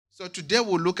So today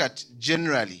we'll look at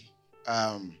generally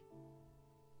the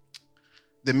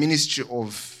ministry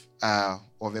of a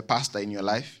pastor in your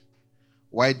life.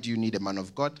 Why do you need a man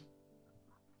of God?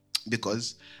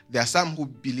 Because there are some who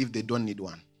believe they don't need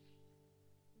one.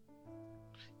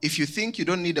 If you think you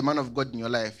don't need a man of God in your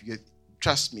life,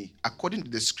 trust me, according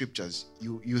to the scriptures,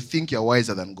 you think you're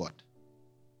wiser than God.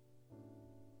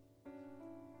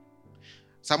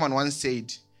 Someone once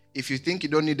said, if you think you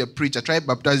don't need a preacher, try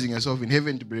baptizing yourself in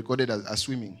heaven to be recorded as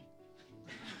swimming.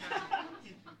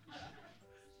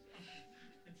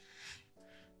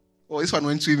 Oh, this one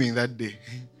went swimming that day.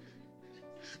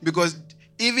 Because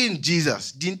even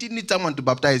Jesus, didn't he need someone to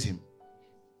baptize him?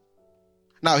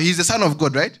 Now, he's the Son of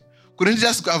God, right? Couldn't he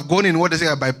just have gone in water and say,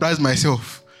 I baptize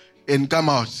myself and come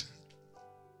out?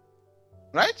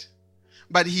 Right?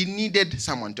 But he needed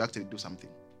someone to actually do something.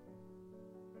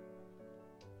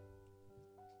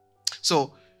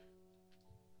 So,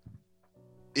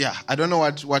 yeah, I don't know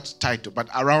what title, but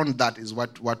around that is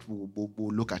what we'll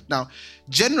look at. Now,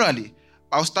 generally,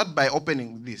 I'll start by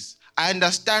opening with this. I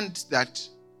understand that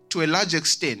to a large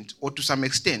extent, or to some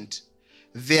extent,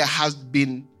 there has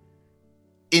been,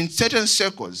 in certain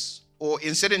circles or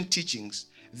in certain teachings,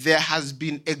 there has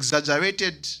been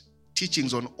exaggerated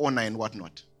teachings on honor and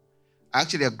whatnot. I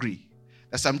actually agree.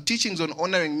 There's some teachings on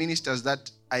honoring ministers that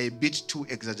are a bit too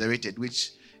exaggerated,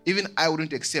 which even I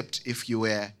wouldn't accept if you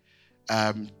were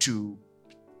to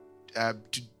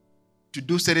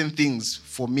do certain things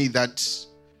for me that,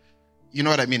 you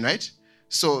know what I mean, right?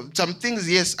 So some things,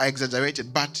 yes, are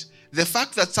exaggerated, but the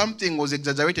fact that something was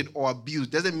exaggerated or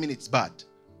abused doesn't mean it's bad.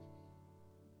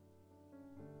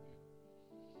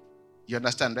 You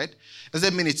understand, right?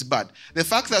 Doesn't mean it's bad. The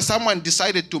fact that someone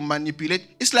decided to manipulate,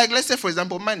 it's like, let's say, for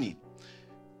example, money.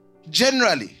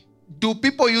 Generally, do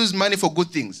people use money for good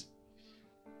things?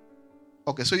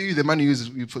 Okay, so you use the money you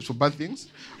use for bad things?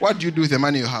 What do you do with the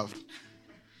money you have?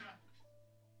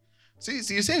 See,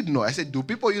 you said no. I said, do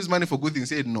people use money for good things?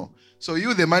 You said no. So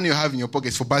you, the money you have in your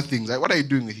pockets for bad things, right? What are you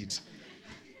doing with it?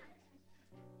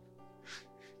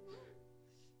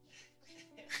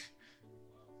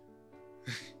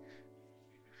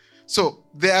 So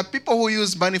there are people who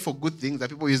use money for good things, there are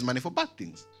people who use money for bad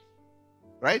things.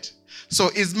 Right? So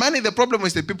is money the problem or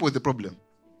is the people with the problem?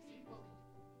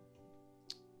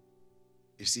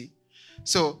 You see?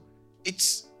 So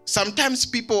it's sometimes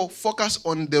people focus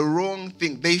on the wrong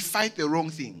thing. They fight the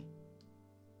wrong thing.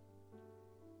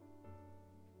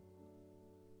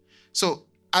 So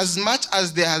as much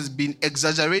as there has been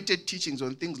exaggerated teachings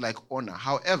on things like honor,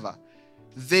 however,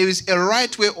 there is a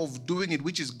right way of doing it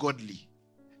which is godly.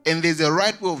 And there's a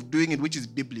right way of doing it which is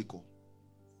biblical.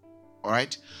 All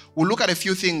right? We'll look at a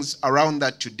few things around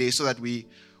that today so that we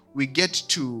get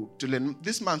to learn.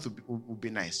 This month will be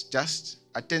nice. Just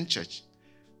attend church.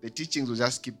 The teachings will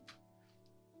just keep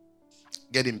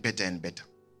getting better and better.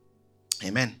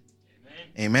 Amen.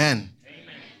 Amen.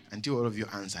 Amen. Until all of you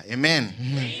answer. Amen.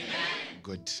 Amen.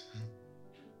 Good.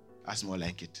 That's more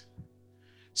like it.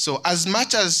 So as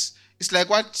much as, it's like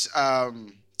what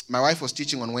my wife was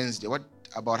teaching on Wednesday. What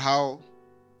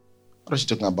was she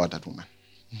talking about, that woman?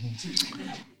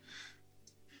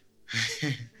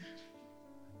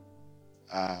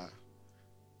 I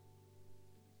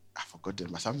forgot it,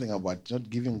 but something about not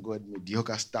giving God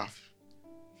mediocre stuff.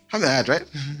 Something like that, right?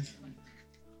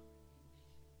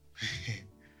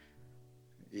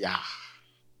 Yeah.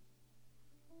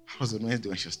 How was on Wednesday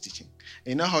when she was teaching?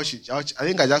 And you know how I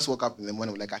think I just woke up in the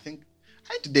morning, like, I think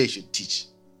today you should teach.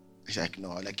 She's like,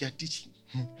 no. I'm like, you're teaching.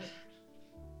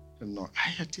 No,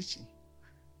 you're teaching.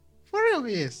 For real,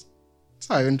 yes.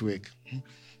 So I went to work. And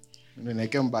when I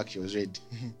came back, she was ready.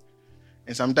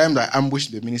 And sometimes I ambush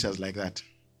the ministers like that.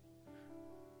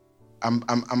 I'm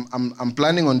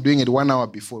planning on doing it 1 hour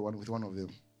before with one of them.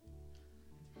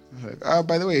 I was like,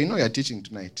 by the way, you know you're teaching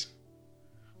tonight.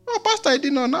 Oh, Pastor, I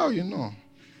didn't know. Now you know.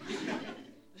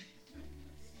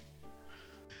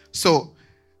 So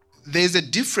there's a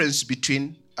difference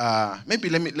between maybe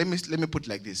let me put it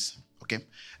like this. Okay,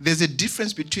 there's a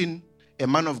difference between a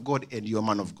man of God and your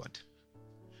man of God.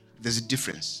 There's a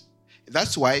difference.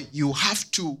 That's why you have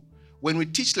to, when we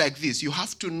teach like this, you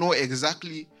have to know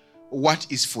exactly what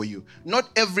is for you. Not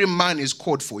every man is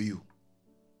called for you.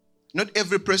 Not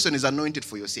every person is anointed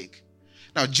for your sake.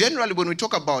 Now, generally, when we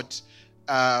talk about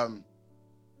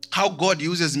how God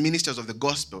uses ministers of the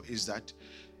gospel, is that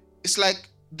it's like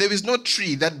there is no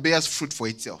tree that bears fruit for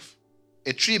itself.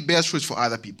 A tree bears fruit for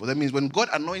other people. That means when God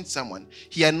anoints someone,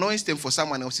 he anoints them for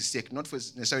someone else's sake, not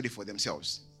necessarily for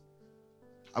themselves.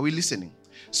 Are we listening?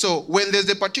 So when there's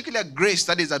a particular grace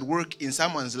that is at work in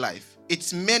someone's life,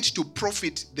 It's meant to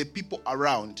profit the people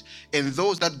around and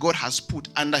those that God has put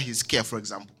under his care, for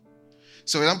example.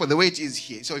 So, for example, the way it is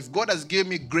here. So if God has given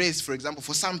me grace, for example,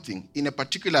 for something in a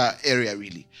particular area,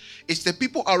 really, it's the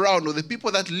people around or the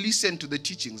people that listen to the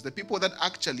teachings, the people that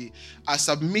actually are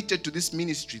submitted to this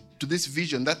ministry, to this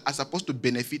vision that are supposed to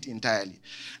benefit entirely.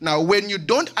 Now, when you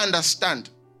don't understand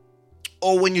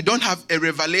or when you don't have a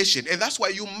revelation, and that's why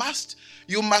you must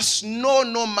know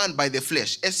no man by the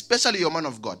flesh, especially your man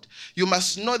of God. You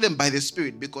must know them by the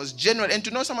Spirit, because generally, and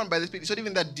to know someone by the Spirit, it's not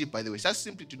even that deep, by the way. It's just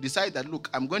simply to decide that, look,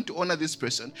 I'm going to honor this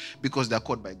person because they're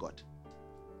called by God.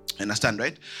 Understand,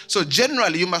 right? So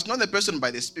generally, you must know the person by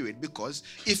the Spirit, because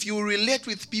if you relate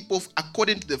with people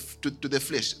according to the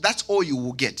flesh, that's all you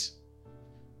will get.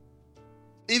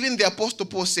 Even the Apostle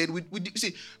Paul said,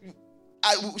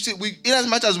 in as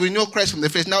much as we know Christ from the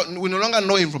flesh, now we no longer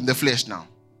know him from the flesh now.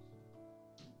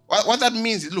 What that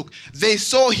means is, look, they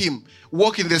saw him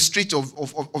walk in the streets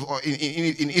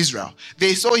in Israel.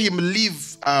 They saw him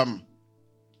live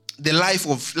the life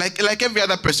of like every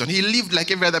other person. He lived like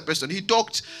every other person. He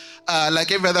talked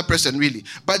like every other person, really.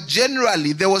 But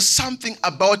generally, there was something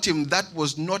about him that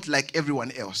was not like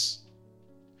everyone else.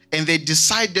 And they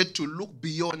decided to look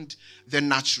beyond the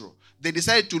natural. They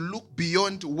decided to look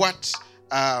beyond what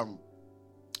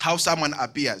how someone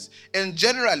appears. And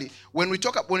generally, when you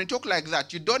talk like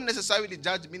that, you don't necessarily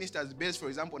judge ministers based, for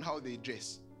example, on how they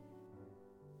dress.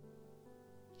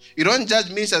 You don't judge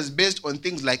ministers based on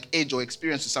things like age or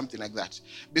experience or something like that.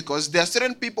 Because there are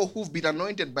certain people who've been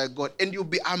anointed by God, and you'll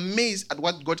be amazed at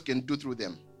what God can do through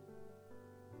them.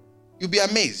 You'll be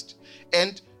amazed.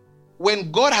 And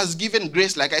when God has given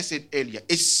grace, like I said earlier,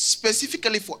 it's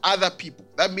specifically for other people.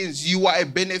 That means you are a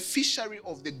beneficiary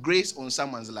of the grace on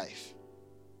someone's life.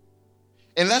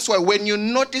 And that's why when you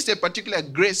notice a particular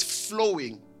grace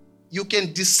flowing, you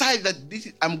can decide that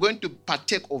I'm going to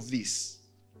partake of this.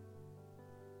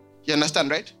 You understand,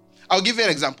 right? I'll give you an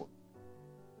example.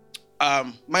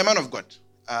 My man of God,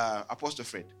 Apostle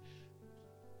Fred,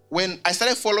 when I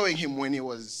started following him when he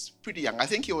was pretty young, I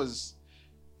think he was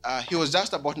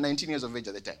just about 19 years of age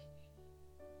at the time.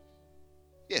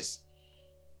 Yes.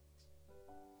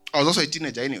 I was also a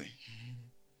teenager anyway.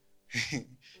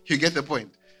 You get the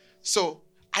point. So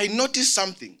I noticed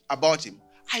something about him.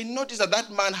 I noticed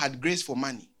that man had grace for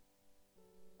money.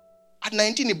 At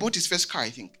 19, he bought his first car,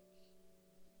 I think.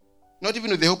 Not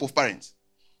even with the help of parents.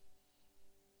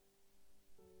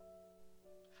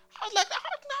 I was like, I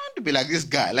want to be like this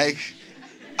guy. Like,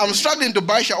 I'm struggling to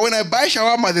buy shawarma. When I buy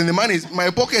shawarma, then the money is,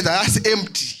 my pockets are just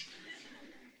empty.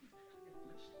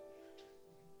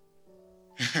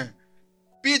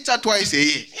 Pizza twice a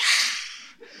year.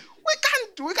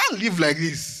 We can't live like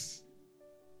this.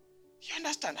 You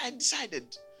understand? I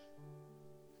decided.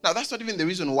 Now, that's not even the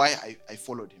reason why I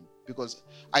followed him. Because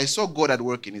I saw God at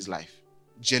work in his life.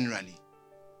 Generally.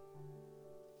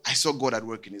 I saw God at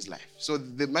work in his life. So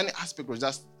the money aspect was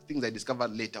just things I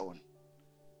discovered later on.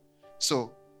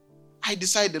 So I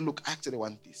decided, look, I actually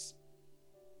want this.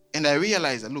 And I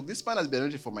realized that, look, this man has been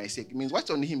anointed for my sake. It means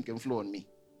what's on him can flow on me.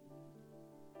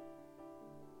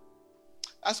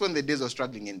 That's when the days of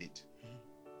struggling ended.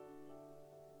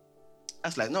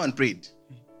 That's like no one prayed.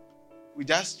 We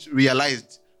just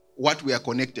realized what we are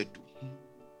connected to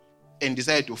and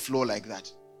decided to flow like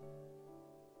that.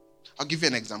 I'll give you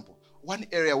an example. One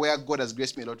area where God has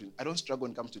graced me a lot with, I don't struggle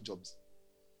when it comes to jobs.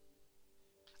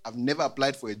 I've never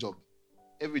applied for a job.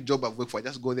 Every job I've worked for, I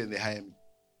just go there and they hire me.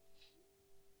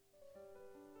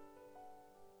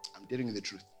 I'm telling you the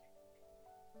truth.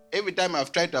 Every time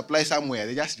I've tried to apply somewhere,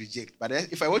 they just reject. But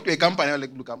if I work to a company, I'm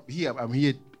like, look, I'm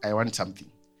here, I want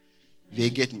something. They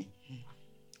get me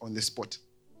on the spot.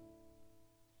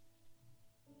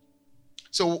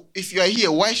 So if you are here,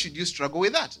 why should you struggle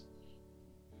with that?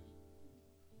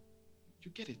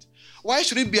 You get it? Why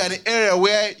should it be an area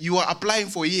where you are applying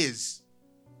for years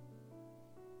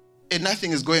and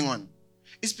nothing is going on?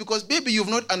 It's because maybe you've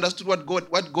not understood what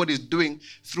God is doing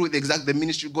through the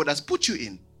ministry God has put you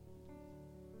in.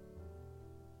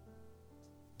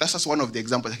 That's just one of the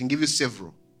examples. I can give you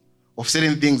several of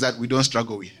certain things that we don't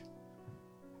struggle with.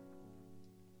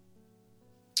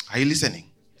 Are you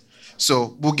listening?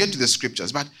 So we'll get to the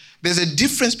scriptures, but there's a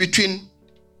difference between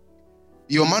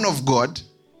your man of God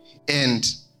and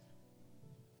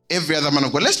every other man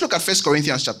of God. Let's look at 1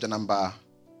 Corinthians chapter number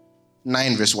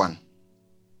 9, verse 1.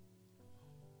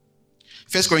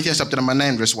 1 Corinthians chapter number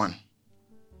 9, verse 1.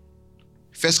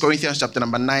 1 Corinthians chapter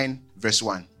number 9, verse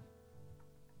 1.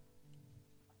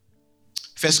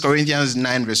 1 Corinthians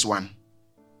 9, verse 1.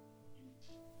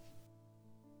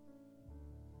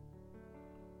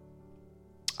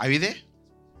 Are you there?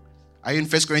 Are you in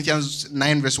 1 Corinthians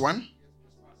 9, verse 1?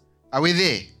 Are we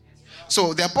there?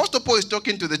 So the Apostle Paul is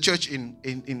talking to the church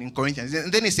in Corinthians.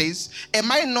 And then he says,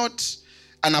 am I not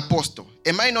an apostle?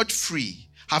 Am I not free?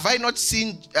 Have I not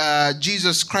seen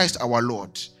Jesus Christ our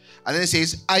Lord? And then he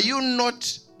says, are you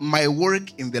not my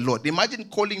work in the Lord? Imagine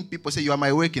calling people, say, you are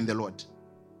my work in the Lord.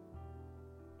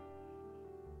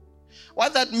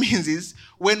 What that means is,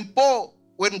 when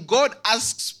God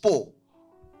asks Paul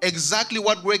exactly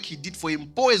what work he did for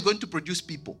him, Paul is going to produce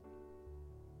people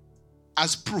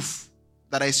as proof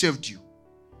that I served you.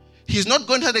 He's not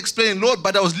going to explain, Lord,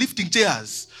 but I was lifting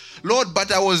chairs. Lord,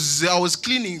 but I was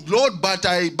cleaning. Lord, but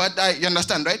I, you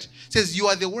understand, right? He says, you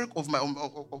are the work of my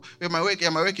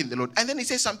work in the Lord. And then he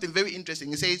says something very interesting.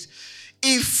 He says,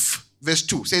 verse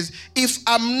 2 says, if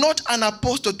I'm not an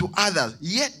apostle to others,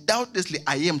 yet doubtlessly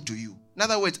I am to you. In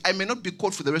other words, I may not be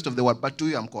called for the rest of the world, but to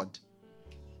you I'm called.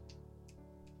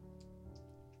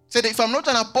 Said, if I'm not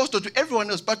an apostle to everyone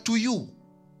else, but to you.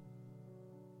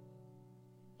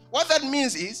 What that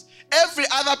means is, every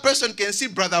other person can see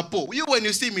Brother Paul. You, when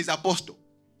you see him, is apostle.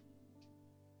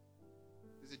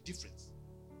 There's a difference.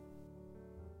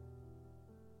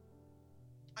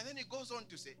 And then he goes on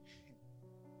to say,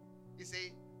 he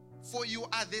says, for you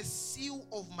are the seal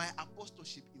of my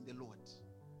apostleship in the Lord. He's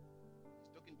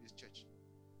talking to his church.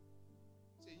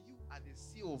 Say, you are the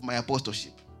seal of my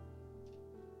apostleship.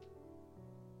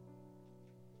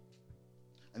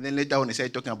 And then later on he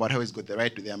started talking about how he's got the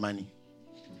right to their money.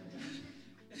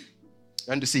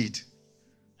 You want to see it?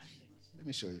 Let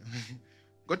me show you.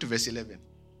 Go to verse 11.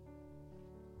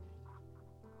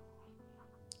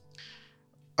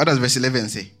 What does verse 11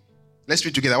 say? Let's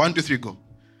read together. 1, 2, 3, go.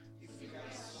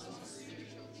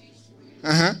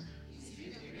 Uh-huh.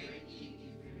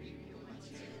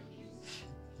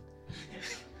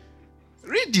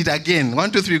 Read it again.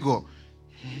 1, 2, 3, go.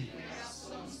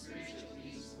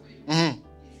 Mm-hmm.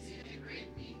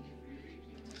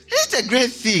 It's a great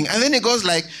thing. And then it goes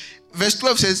like, verse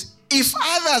 12 says, if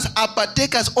others are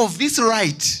partakers of this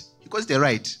right, because they're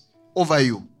right, over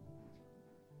you,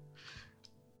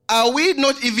 are we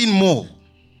not even more?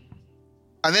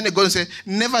 And then it goes and says,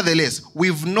 nevertheless,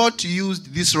 we've not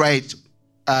used this right,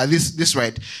 this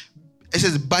right. It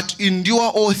says, but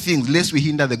endure all things, lest we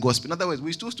hinder the gospel. In other words,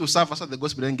 we choose to suffer so the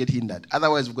gospel doesn't get hindered.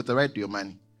 Otherwise, we've got the right to your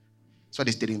money. That's what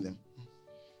he's telling them.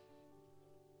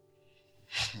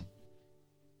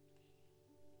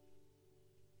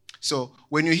 So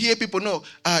when you hear people know,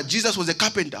 Jesus was a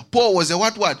carpenter, Paul was a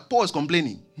what? Paul was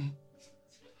complaining.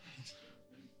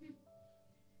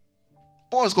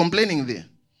 Paul was complaining there.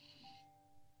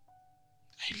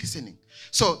 Are you listening?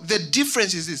 So the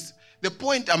difference is this. The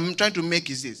point I'm trying to make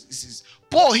is this.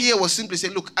 Paul here was simply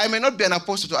saying, look, I may not be an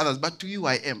apostle to others, but to you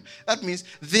I am. That means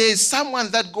there is someone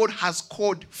that God has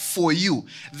called for you.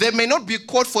 They may not be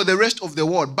called for the rest of the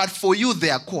world, but for you they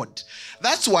are called.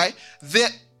 That's why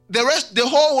the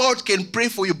whole world can pray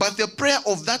for you, but the prayer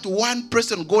of that one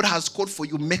person God has called for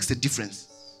you makes a difference.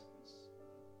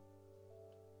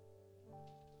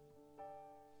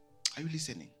 Are you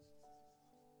listening?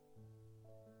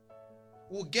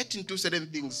 We'll get into certain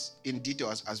things in detail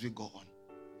as we go on.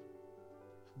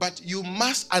 But you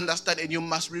must understand and you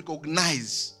must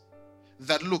recognize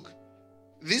that, look,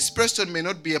 this person may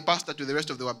not be a pastor to the rest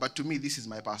of the world, but to me, this is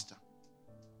my pastor.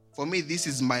 For me, this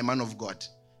is my man of God.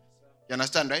 You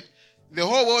understand, right? The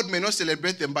whole world may not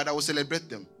celebrate them, but I will celebrate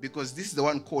them because this is the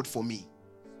one called for me.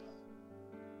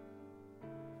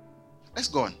 Let's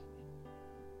go on.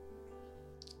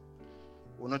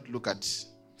 We'll not look at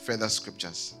further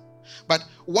scriptures. But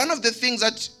one of the things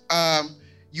that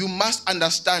you must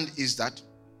understand is that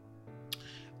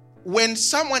when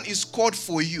someone is called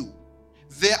for you,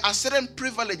 there are certain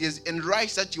privileges and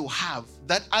rights that you have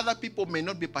that other people may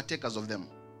not be partakers of them.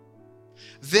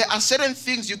 There are certain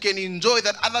things you can enjoy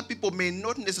that other people may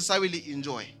not necessarily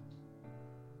enjoy.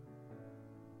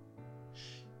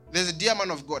 There's a dear man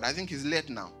of God. I think he's late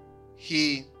now.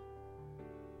 He's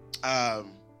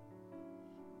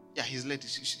late.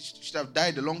 He should have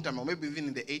died a long time, or maybe even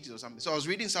in the 80s or something. So I was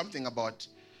reading something about,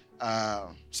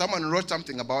 someone wrote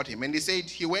something about him, and they said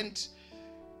he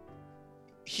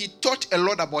taught a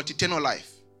lot about eternal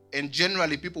life, and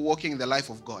generally people walking in the life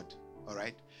of God, all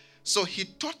right? So he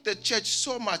taught the church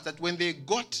so much that when they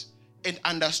got and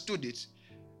understood it,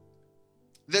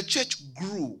 the church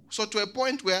grew. So to a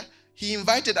point where he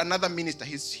invited another minister,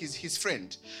 his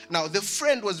friend. Now, the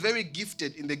friend was very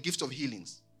gifted in the gift of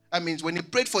healings. That means when he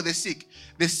prayed for the sick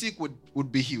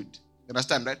would be healed. You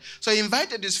understand, right? So he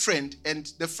invited his friend,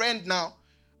 and the friend now,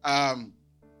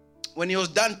 when he was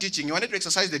done teaching, he wanted to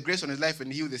exercise the grace on his life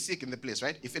and heal the sick in the place,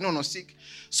 right? If anyone was sick.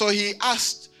 So he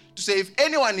asked to say, if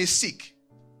anyone is sick,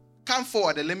 come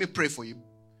forward and let me pray for you.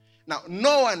 Now,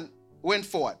 no one went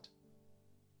forward.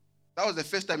 That was the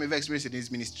first time I ever experienced it in his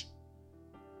ministry.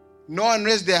 No one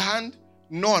raised their hand.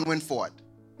 No one went forward.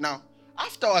 Now,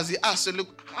 afterwards, he asked, so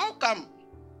look, how come?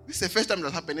 This is the first time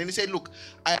that happened. And he said, look,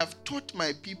 I have taught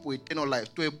my people eternal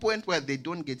life to a point where they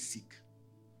don't get sick.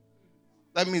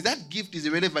 That means that gift is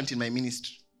irrelevant in my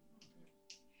ministry.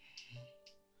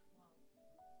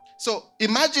 So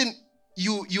imagine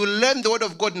you learn the word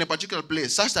of God in a particular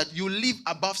place such that you live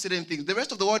above certain things. The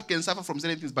rest of the world can suffer from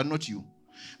certain things, but not you.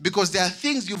 Because there are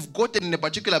things you've gotten in a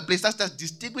particular place that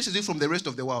distinguishes you from the rest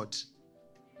of the world.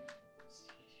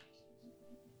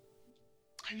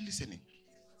 Are you listening?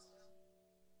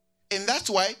 And that's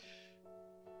why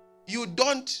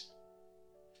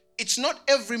it's not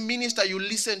every minister you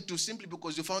listen to simply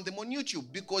because you found them on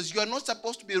YouTube, because you are not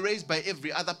supposed to be raised by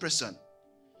every other person,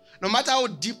 no matter how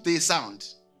deep they sound.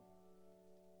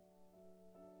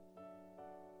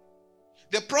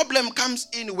 The problem comes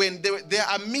in when there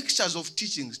are mixtures of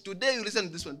teachings. Today you listen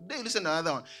to this one. Today you listen to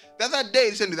another one. The other day you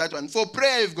listen to that one. For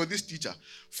prayer you've got this teacher.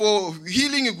 For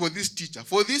healing you've got this teacher.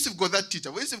 For this you've got that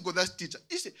teacher. For this you've got that teacher.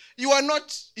 You are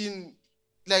not in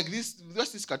like this.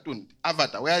 What's this cartoon?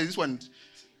 Avatar. Where this one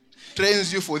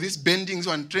trains you for this bending. This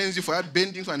one trains you for that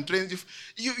bending. This one trains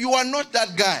you. You are not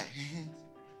that guy.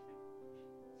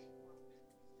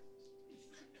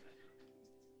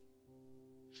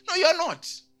 No, you are not.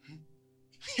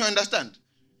 You understand?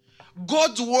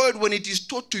 God's word, when it is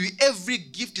taught to you, every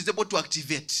gift is able to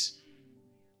activate.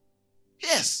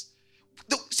 Yes.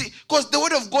 Because the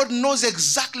word of God knows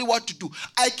exactly what to do.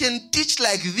 I can teach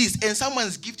like this and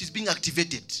someone's gift is being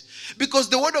activated. Because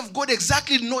the word of God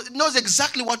exactly knows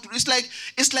exactly what to do.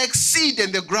 It's like seed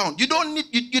in the ground. You don't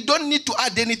need to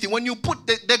add anything. When you put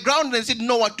the ground and seed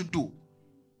know what to do.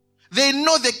 They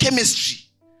know the chemistry.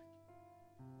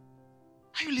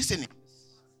 Are you listening?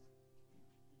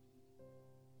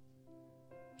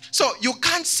 So you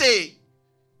can't say,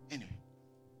 anyway,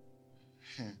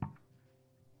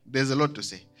 there's a lot to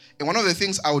say. And one of the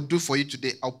things I will do for you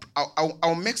today,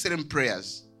 I'll make certain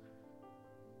prayers.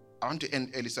 I want to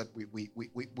end early so that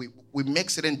we make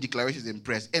certain declarations and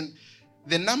prayers. And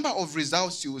the number of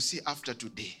results you will see after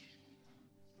today.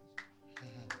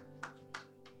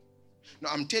 No,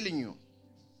 I'm telling you,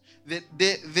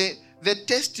 the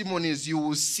testimonies you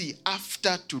will see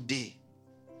after today.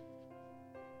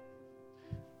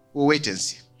 We'll wait and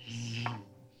see.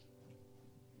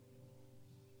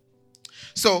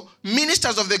 So,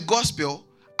 ministers of the gospel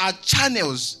are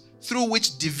channels through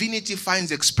which divinity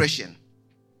finds expression.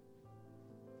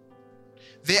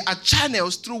 They are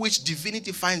channels through which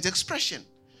divinity finds expression.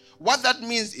 What that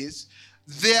means is,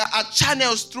 there are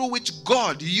channels through which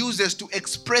God uses to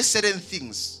express certain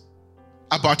things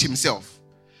about himself.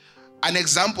 An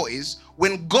example is,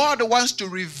 when God wants to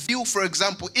reveal, for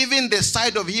example, even the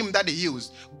side of him that he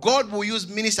heals, God will use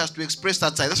ministers to express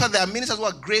that side. That's why there are ministers who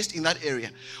are graced in that area.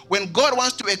 When God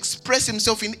wants to express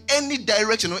himself in any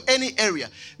direction or any area,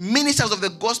 ministers of the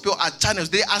gospel are channels.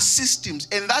 They are systems.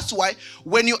 And that's why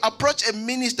when you approach a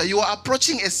minister, you are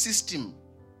approaching a system.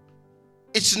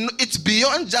 It's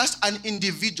beyond just an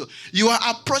individual. You are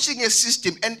approaching a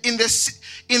system, and in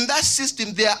that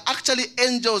system, there are actually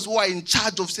angels who are in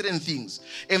charge of certain things.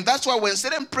 And that's why when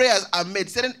certain prayers are made,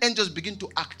 certain angels begin to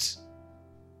act.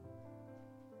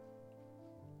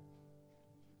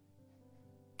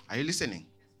 Are you listening?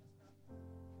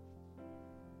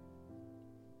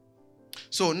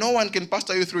 So no one can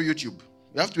pastor you through YouTube.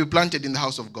 You have to be planted in the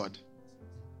house of God.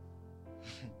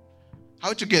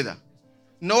 How together?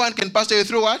 No one can pastor you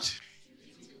through what?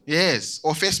 Yes,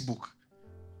 or Facebook.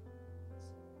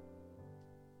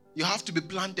 You have to be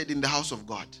planted in the house of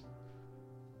God.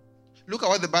 Look at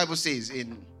what the Bible says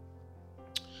in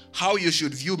how you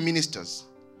should view ministers.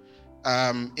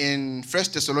 In 1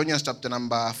 Thessalonians chapter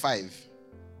number 5.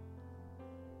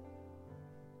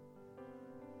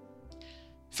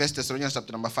 1 Thessalonians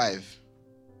chapter number 5.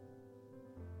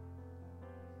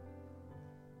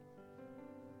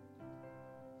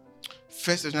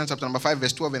 First Thessalonians chapter number 5,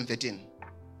 verse 12 and 13.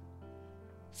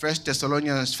 1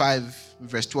 Thessalonians 5,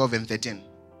 verse 12 and 13.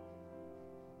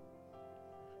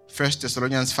 1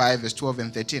 Thessalonians 5, verse 12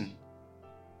 and 13.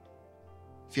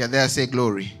 If you're there, say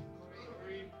glory.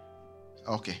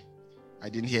 Okay. I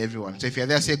didn't hear everyone. So if you're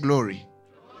there, say glory.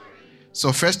 So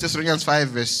 1 Thessalonians 5,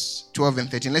 verse 12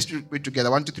 and 13. Let's read together.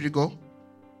 1, 2, 3, go.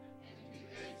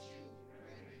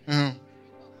 Mm-hmm.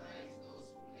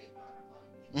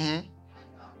 Mm-hmm.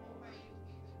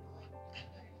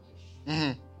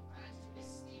 Mm-hmm.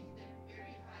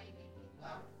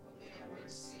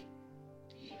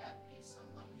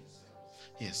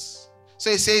 Yes. So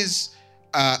it says,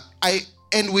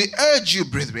 And we urge you,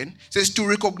 brethren, says, to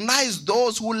recognize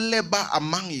those who labor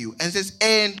among you. And says,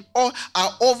 and all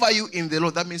are over you in the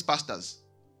Lord. That means pastors.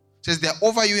 Says they are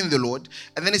over you in the Lord.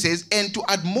 And then it says, and to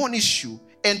admonish you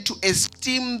and to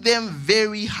esteem them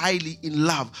very highly in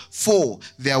love for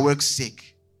their work's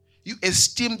sake. You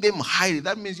esteem them highly.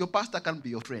 That means your pastor can't be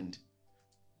your friend.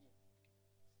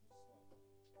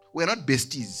 We're not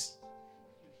besties.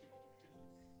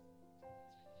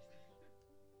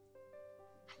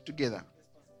 Together.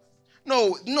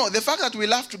 No, the fact that we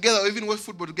laugh together or even watch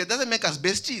football together doesn't make us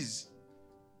besties.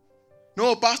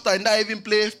 No, pastor and I even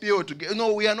play FPO together.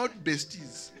 No, we are not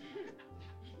besties.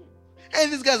 Hey,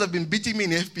 these guys have been beating me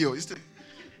in FPO.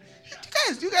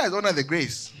 You guys honor the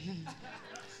grace.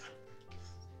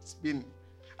 It's been,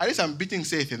 at least I'm beating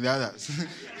Seth and the others.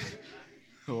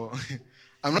 So,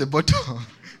 I'm not the bottom.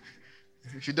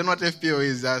 If you don't know what FPO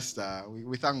is, just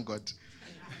we thank God.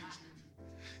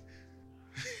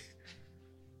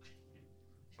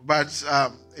 But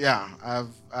I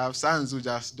have sons who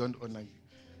just don't honor you.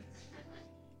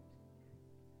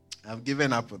 I've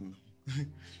given up on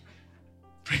them.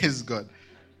 Praise God.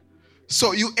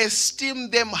 So you esteem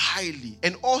them highly.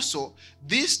 And also,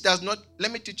 this does not,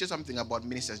 let me teach you something about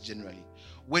ministers generally.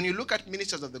 When you look at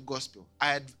ministers of the gospel,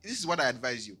 this is what I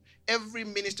advise you. Every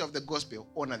minister of the gospel,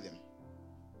 honor them.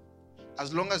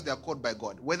 As long as they are called by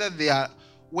God. Whether they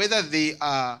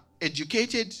are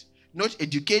educated, not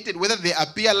educated, whether they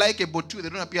appear likeable to you, they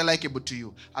don't appear likeable to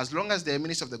you. As long as they're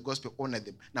ministers of the gospel, honor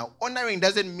them. Now, honoring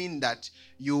doesn't mean that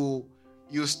you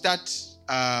start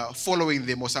following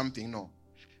them or something. No.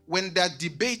 When there are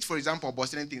debates, for example, about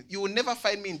certain things, you will never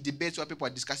find me in debates where people are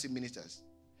discussing ministers.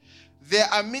 There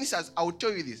are ministers, I will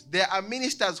tell you this, there are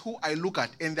ministers who I look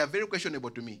at and they're very questionable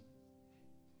to me.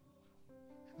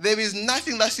 There is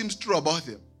nothing that seems true about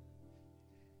them,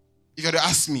 if you were to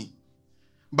ask me.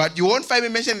 But you won't find me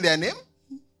mentioning their name.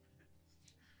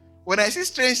 When I see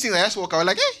strange things, I just walk out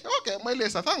like, hey, okay, my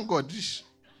lesson, thank God.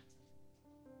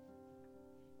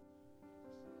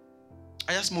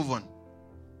 I just move on.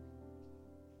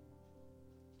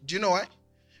 Do you know why?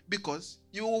 Because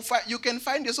you can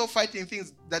find yourself fighting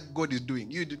things that God is doing.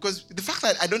 Because the fact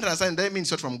that I don't understand doesn't mean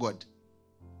it's not from God.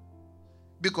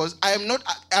 Because I'm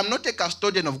not a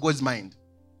custodian of God's mind.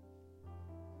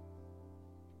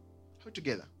 Hold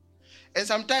together. And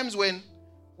sometimes when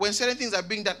certain things are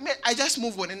being done, I just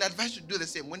move on and advise you to do the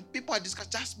same. When people are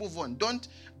discussing, just move on. Don't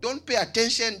pay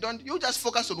attention. You just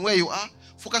focus on where you are.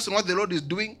 Focus on what the Lord is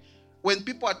doing. When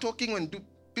people are talking,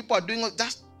 people are doing,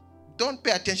 just don't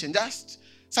pay attention.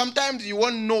 Sometimes you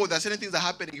won't know that certain things are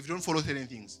happening if you don't follow certain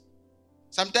things.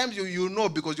 Sometimes you know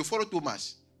because you follow too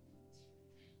much.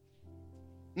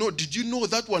 No, did you know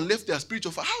that one left their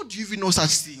spiritual father? How do you even know such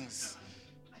things?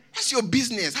 What's your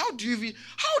business? How do you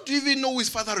even know who is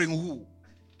fathering who?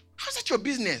 How's that your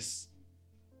business?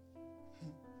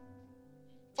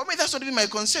 For me, that's not even my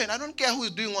concern. I don't care who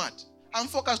is doing what. I'm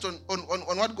focused on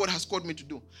what God has called me to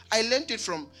do. I learned it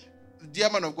from the dear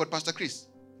man of God, Pastor Chris.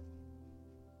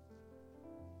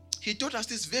 He taught us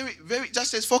this very, very,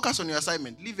 just says focus on your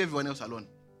assignment. Leave everyone else alone.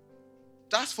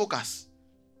 Just focus.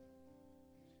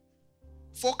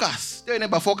 Focus. Tell your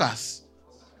neighbor, focus.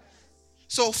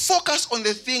 So focus on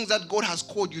the things that God has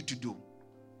called you to do.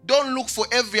 Don't look for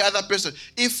every other person.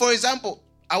 If, for example,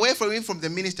 away from the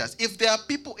ministers, if there are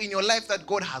people in your life that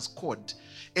God has called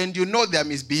and you know they are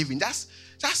misbehaving,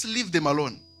 just leave them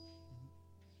alone.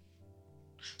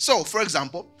 So, for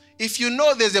example, if you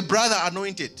know there's a brother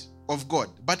anointed of God,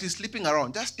 but he's sleeping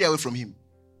around, just stay away from him.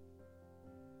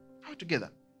 How together?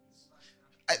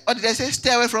 What did I say?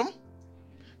 Stay away from?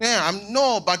 Yeah,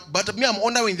 but me, I'm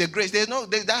honoring the grace.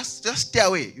 Just stay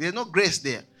away. There's no grace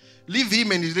there. Leave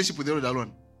him and his relationship with the Lord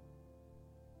alone.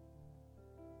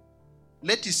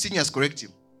 Let his singers correct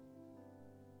him.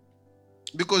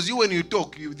 Because when you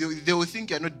talk, they will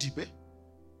think you're not deep.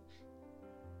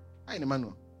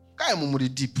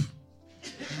 Deep.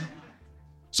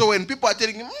 So when people are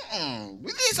telling him,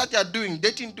 with this that you're doing,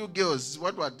 dating two girls,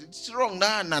 what? It's wrong.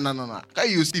 Nah.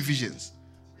 Can you see visions?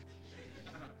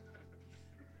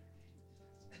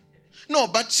 No,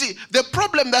 but see, the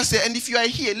problem that's there, and if you are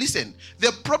here, listen,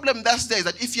 the problem that's there is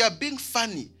that if you are being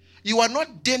funny, you are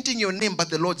not denting your name, but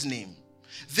the Lord's name.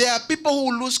 There are people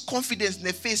who lose confidence in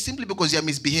their faith simply because they are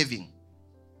misbehaving.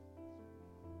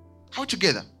 How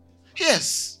together?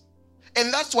 Yes.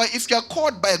 And that's why if you are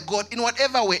called by God in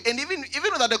whatever way, and even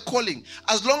without the calling,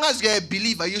 as long as you're a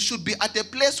believer, you should be at a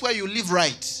place where you live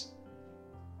right.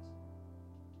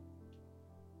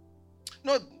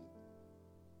 No,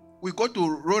 we go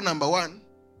to row number 1,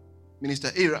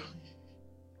 Minister Ira.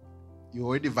 You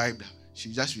already vibed her.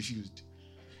 She just refused.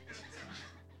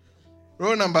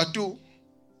 Row number 2,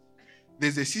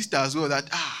 there's a sister as well that,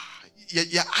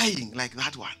 you're eyeing like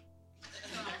that one.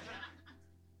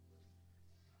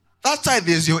 That side,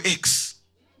 there's your ex.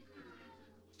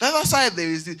 The other side, there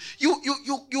is this.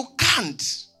 You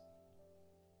can't.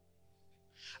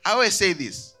 I always say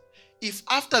this. If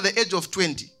after the age of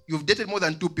 20, you've dated more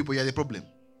than 2 people, you're the problem.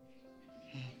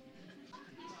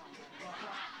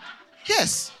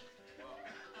 Yes.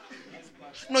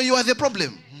 No, you are the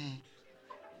problem.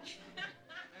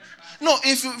 No,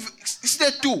 if it's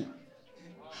the 2.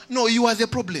 No, you are the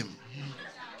problem.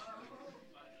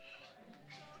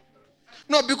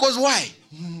 No, because why?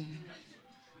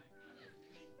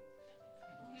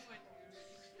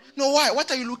 No, why? What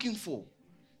are you looking for?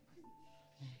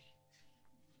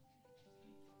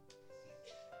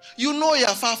 You know you're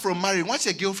far from marrying. What's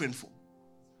your girlfriend for?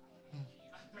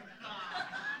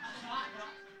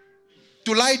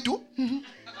 To lie to?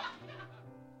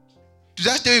 To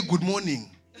just tell you good morning.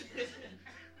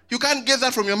 You can't get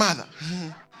that from your mother.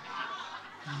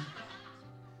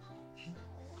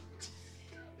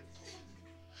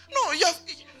 No,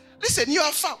 listen, you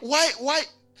are far. Why?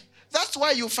 That's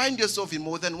why you find yourself in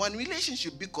more than one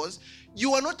relationship, because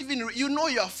you are not even, you know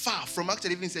you are far from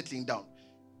actually even settling down.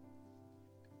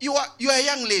 You are a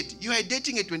young lady. You are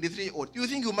dating a 23-year-old. You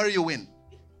think you'll marry you when?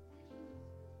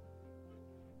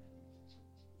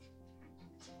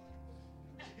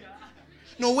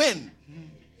 No, when?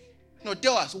 No,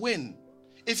 tell us when.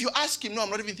 If you ask him, no, I'm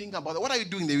not even thinking about it. What are you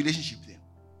doing in the relationship then?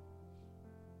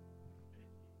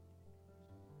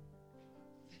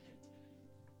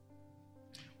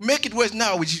 Make it worse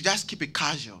now, which you just keep it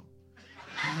casual.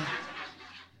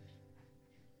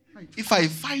 If I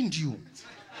find you.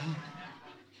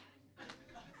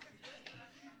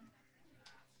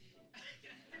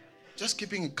 Just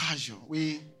keeping it casual.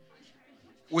 We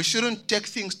shouldn't take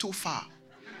things too far.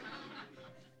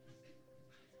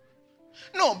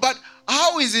 No, but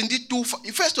how is indeed too far?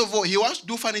 First of all, he wants to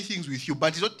do funny things with you,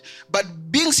 but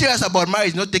being serious about marriage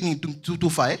is not taking it too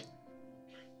far. Eh?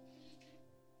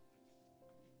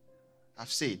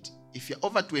 I've said, if you're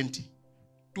over 20,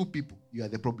 2 people, you are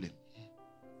the problem.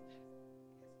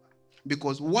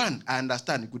 Because one, I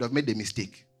understand, you could have made a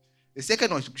mistake. The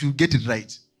second one, you get it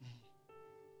right.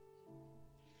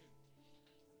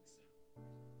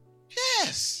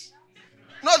 Yes.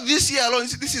 Not this year alone.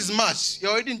 This is March.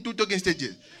 You're already in 2 talking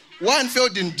stages. One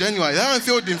failed in January. The other one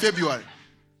failed in February.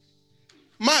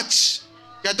 March.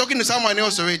 You're talking to someone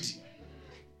else already.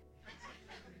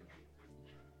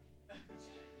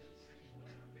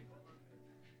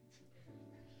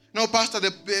 No, Pastor,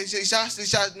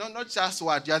 not just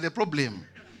what. You are the problem.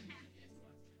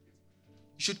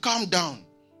 You should calm down.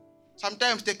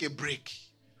 Sometimes take a break.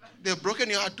 They've broken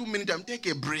your heart 2 minutes. Take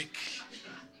a break.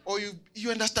 Or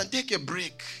you understand, take a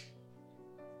break.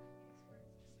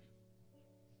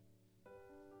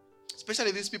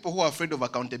 Especially these people who are afraid of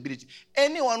accountability.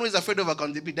 Anyone who is afraid of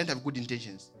accountability doesn't have good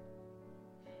intentions.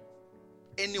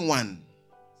 Anyone.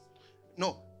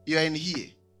 No, you are in here.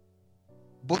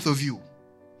 Both of you.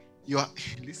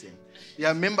 Listen, you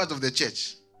are members of the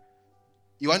church.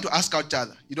 You want to ask each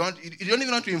other. You don't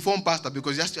even want to inform pastor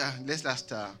because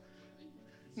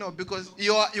no, because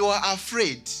you are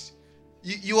afraid.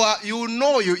 You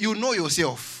know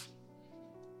yourself.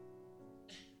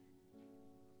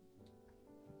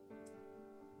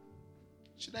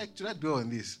 Should I go on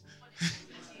this?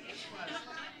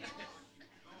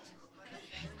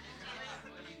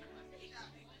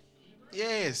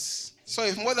 Yes. So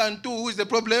if more than 2, who is the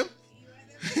problem?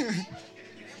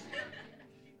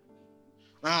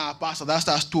 Pastor,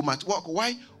 that's too much.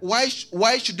 Why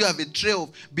should you have a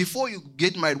trail before you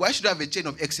get married? Why should you have a chain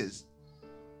of exes?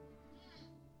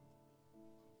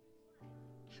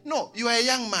 No, you are a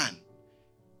young man.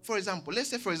 For example, let's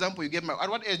say, you get married. At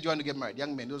what age do you want to get married?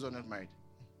 Young men, those who are not married.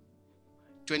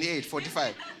 28,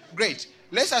 45. Great.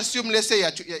 Let's assume, let's say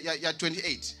you're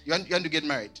 28. You want to get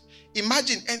married.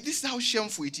 Imagine, and this is how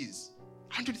shameful it is.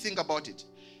 I want you to think about it.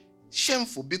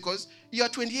 Shameful because you are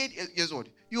 28 years old.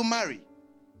 You marry.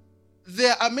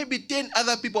 There are maybe 10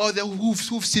 other people out there who've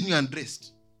seen you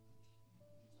undressed.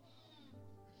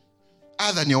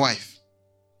 Other than your wife.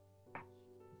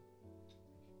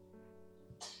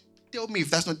 Tell me if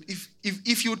that's not,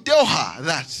 if you tell her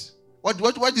that, what do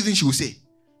you think she will say?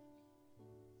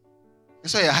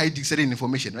 That's why you're hiding certain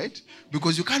information, right?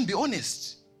 Because you can't be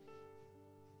honest.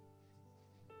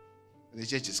 The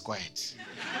church is quiet.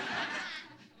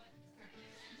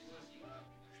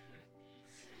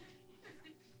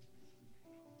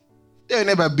 They'll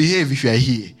never behave if you are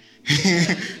here.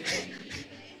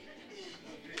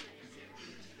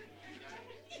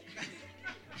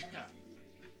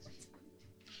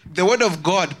 The word of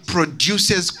God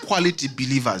produces quality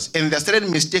believers. And there are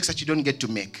certain mistakes that you don't get to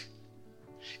make.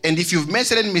 And if you've made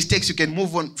certain mistakes, you can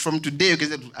move on. From today, you can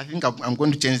say, I think I'm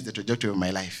going to change the trajectory of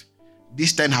my life.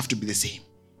 This time have to be the same.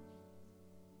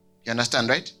 You understand,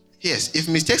 right? Yes. If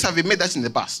mistakes have been made, that's in the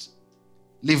past.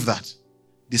 Leave that.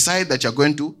 Decide that you're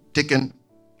going to take a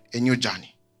new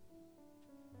journey.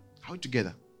 Are we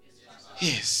together?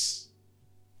 Yes.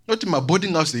 Not in my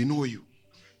boarding house, they know you.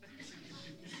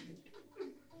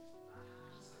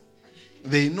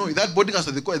 They know you. That boarding house,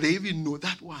 they even know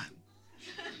that one.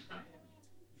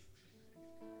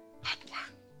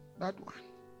 That one.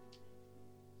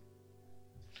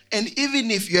 And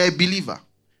even if you're a believer,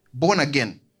 born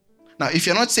again. Now, if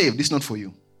you're not saved, this is not for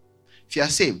you. If you are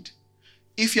saved,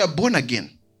 if you are born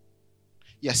again,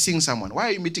 you're seeing someone. Why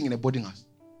are you meeting in a boarding house?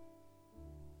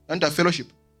 Under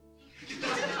fellowship.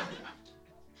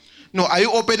 No, are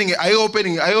you opening a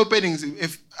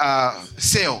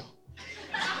sale?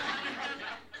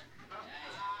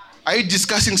 Are you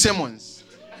discussing sermons?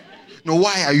 No,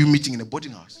 why are you meeting in a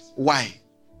boarding house? Why?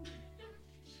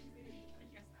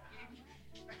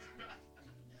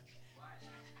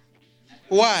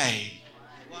 Why?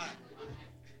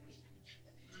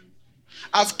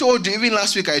 I've told you, even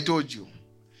last week I told you,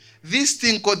 this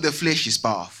thing called the flesh is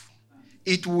powerful.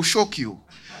 It will shock you.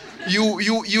 You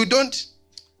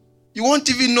won't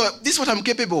even know, this is what I'm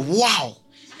capable of. Wow.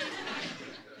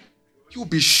 You'll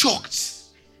be shocked.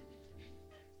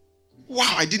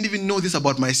 Wow, I didn't even know this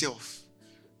about myself.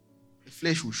 The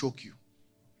flesh will shock you.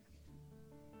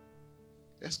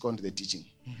 Let's go on to the teaching.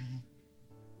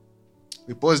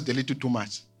 We paused a little too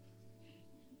much.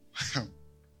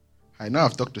 I know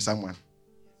I've talked to someone.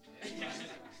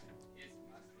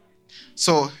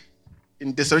 So,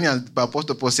 in Thessalonians, the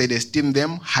Apostle Paul said, esteem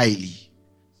them highly.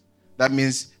 That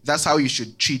means that's how you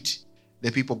should treat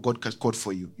the people God has called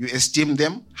for you. You esteem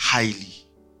them highly.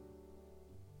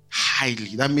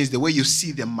 Highly. That means the way you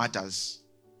see them matters.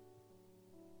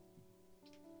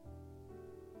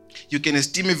 You can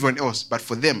esteem everyone else, but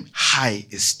for them, high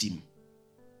esteem.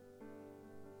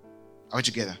 Are we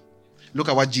together? Look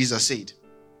at what Jesus said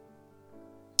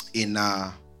in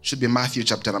should be Matthew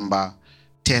chapter number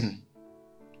 10.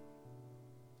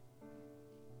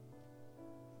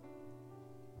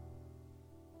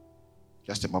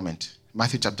 Just a moment.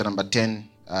 Matthew chapter number 10.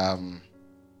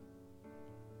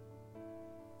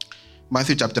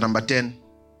 Matthew chapter number 10.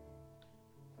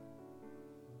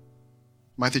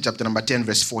 Matthew chapter number 10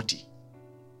 verse 40.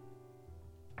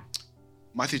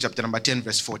 Matthew chapter number 10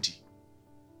 verse 40.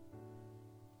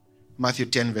 Matthew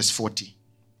 10 verse 40.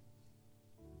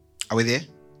 Are we there?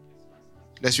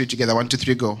 Let's read together. 1, 2,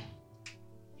 3, go.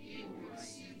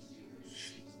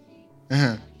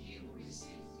 Uh-huh.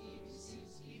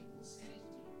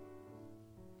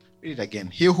 Read it again.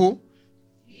 He who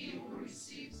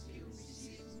receives me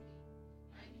receives,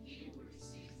 and he who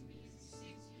receives me receives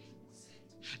him who sent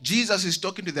me. Jesus is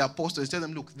talking to the apostles, telling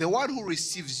them, look, the one who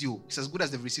receives you is as good as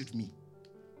they've received me.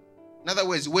 In other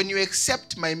words, when you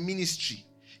accept my ministry,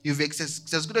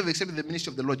 it's as good as you've accepted the ministry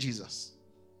of the Lord Jesus.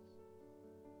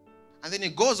 And then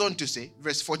it goes on to say,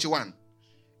 verse 41,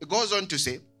 it goes on to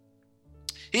say,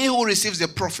 he who receives a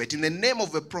prophet in the name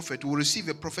of a prophet will receive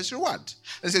a prophet's reward.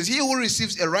 It says, he who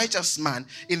receives a righteous man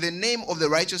in the name of the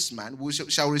righteous man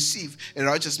shall receive a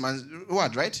righteous man's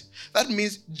reward, right? That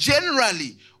means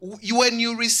generally, when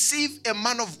you receive a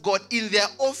man of God in their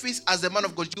office as a man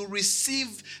of God, you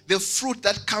receive the fruit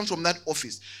that comes from that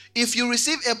office. If you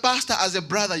receive a pastor as a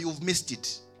brother, you've missed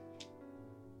it.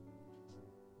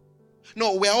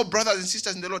 No, we're all brothers and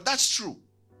sisters in the Lord. That's true.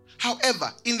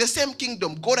 However, in the same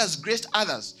kingdom, God has graced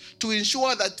others to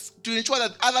ensure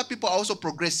that other people are also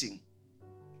progressing.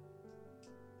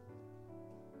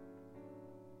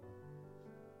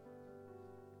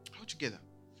 All together.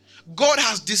 God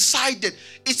has decided.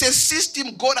 It's a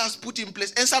system God has put in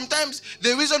place. And sometimes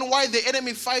the reason why the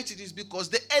enemy fights it is because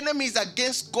the enemy is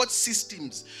against God's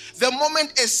systems. The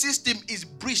moment a system is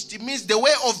breached, it means the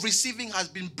way of receiving has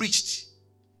been breached.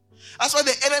 That's why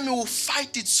the enemy will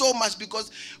fight it so much,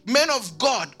 because men of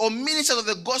God or ministers of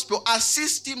the gospel are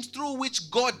systems through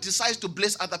which God decides to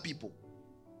bless other people.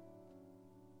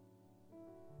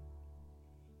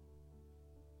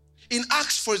 In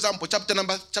Acts, for example, chapter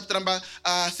number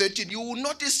 13, you will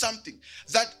notice something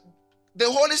that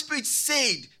the Holy Spirit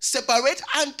said, separate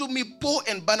unto me Paul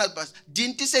and Barnabas.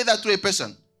 Didn't he say that to a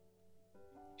person?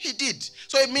 He did.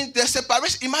 So it means the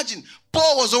separation. Imagine,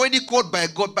 Paul was already called by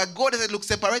God, but God said, look,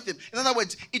 separate them. In other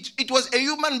words, it was a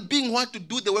human being who had to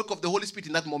do the work of the Holy Spirit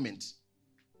in that moment.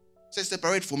 Say,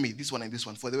 separate for me, this one and this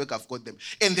one, for the work I've got them.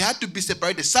 And they had to be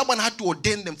separated. Someone had to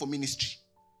ordain them for ministry.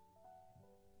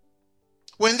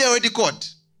 when they're already caught.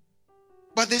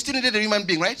 But they still needed a human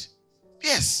being, right?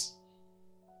 Yes.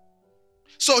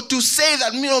 So to say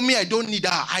that me, I don't need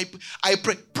I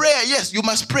pray. Prayer, yes, you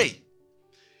must pray.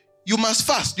 You must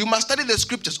fast. You must study the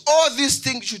scriptures. All these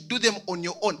things, you should do them on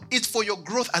your own. It's for your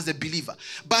growth as a believer.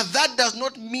 But that does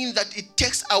not mean that it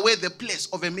takes away the place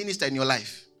of a minister in your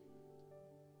life.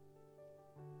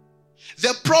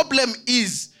 The problem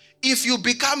is if you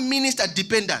become minister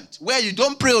dependent, where you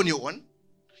don't pray on your own,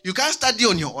 you can't study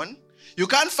on your own, you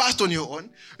can't fast on your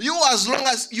own. You, as long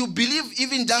as you believe,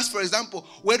 even just for example,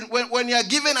 when you are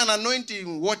given an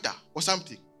anointing water or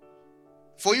something,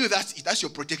 for you that's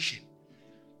your protection.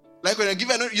 Like when you're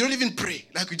given, you don't even pray.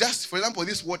 Like you just, for example,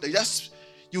 this water,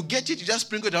 you get it, you just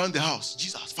sprinkle it around the house.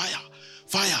 Jesus, fire,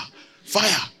 fire,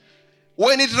 fire.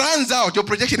 When it runs out, your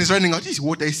protection is running out. This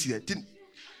water is here. So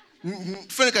it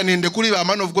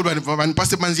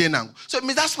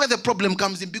means that's where the problem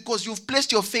comes in, because you've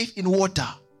placed your faith in water.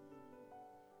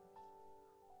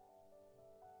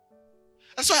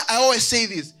 That's why I always say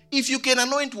this. If you can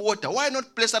anoint water, why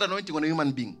not place that anointing on a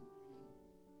human being?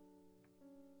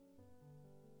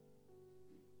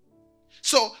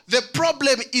 So the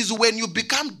problem is when you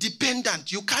become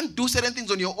dependent, you can't do certain things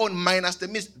on your own minus the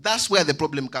midst. That's where the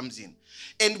problem comes in.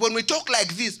 And when we talk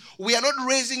like this, we are not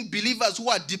raising believers who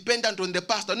are dependent on the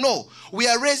pastor. No, we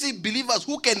are raising believers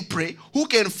who can pray, who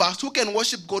can fast, who can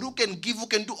worship God, who can give, who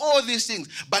can do all these things,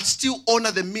 but still honor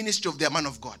the ministry of their man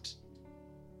of God.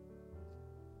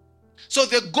 So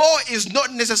the goal is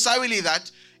not necessarily that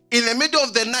in the middle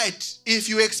of the night, if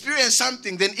you experience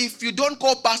something, then if you don't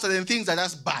call pastor, then things are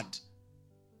just bad.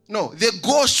 No, the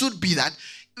goal should be that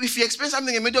if you experience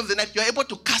something in the middle of the night, you're able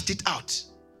to cast it out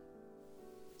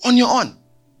on your own.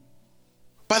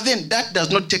 But then that does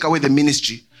not take away the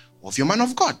ministry of your man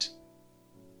of God.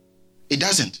 It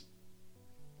doesn't.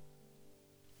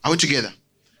 Are we together?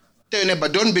 Tell your neighbor,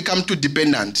 don't become too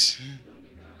dependent.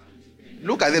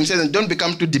 Look at them, say, don't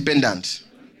become too dependent.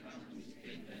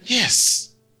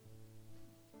 Yes.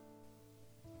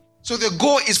 So the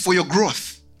goal is for your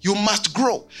growth. You must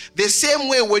grow. The same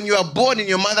way when you are born in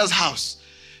your mother's house,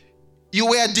 you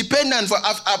were dependent for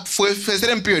a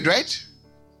certain period, right?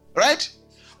 Right?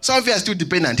 Some of you are still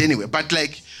dependent anyway, but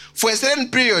like for a certain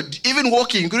period, even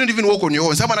walking, you couldn't even walk on your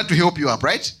own. Someone had to help you up,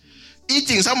 right?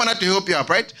 Eating, someone had to help you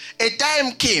up, right? A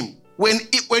time came when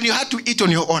you had to eat on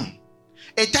your own.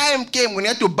 A time came when you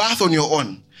had to bath on your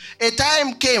own. A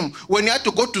time came when you had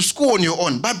to go to school on your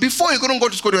own. But before you couldn't go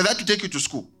to school, they had to take you to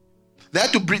school. They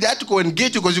had to go and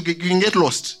get you because you can get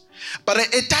lost. But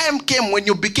a time came when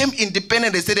you became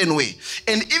independent a certain way.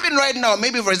 And even right now,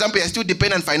 maybe for example, you're still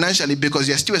dependent financially because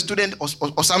you're still a student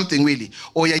or something really,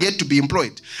 or you're yet to be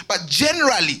employed. But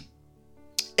generally,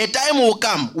 a time will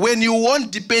come when you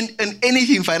won't depend on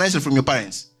anything financial from your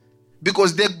parents.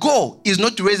 Because the goal is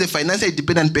not to raise a financially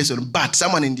dependent person, but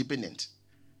someone independent.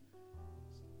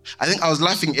 I think I was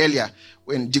laughing earlier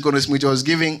when Deaconess Smith was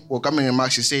giving or coming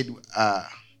remarks. She said,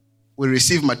 we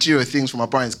receive material things from our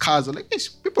parents, cars. Like, yes,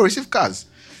 people receive cars.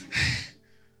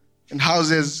 And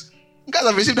houses. You guys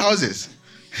have received houses.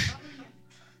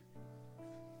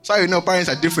 So you know parents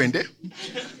are different, eh?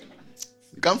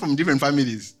 You come from different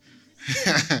families.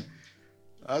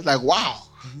 I was like, wow.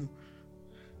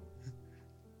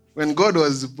 When God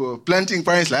was planting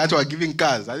parents like that who are giving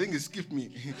cars, I think it skipped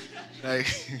me. Like,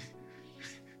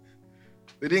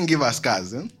 they didn't give us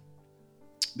cars, eh?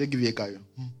 They give you a car.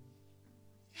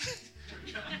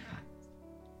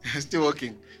 Still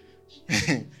working.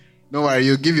 Don't worry,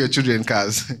 you give your children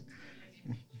cars.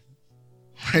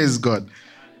 Praise God.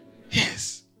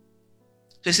 Yes.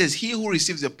 So it says, he who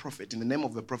receives a prophet in the name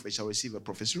of a prophet shall receive a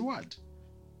prophet's reward.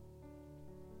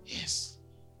 Yes.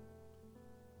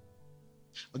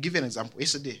 I'll give you an example.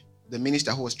 Yesterday, the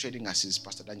minister who was training us is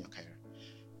Pastor Daniel Kaira.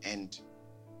 And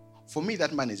for me,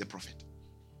 that man is a prophet.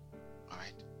 All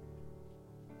right.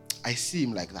 I see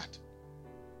him like that.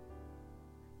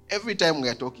 Every time we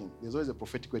are talking, there's always a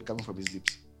prophetic word coming from his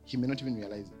lips. He may not even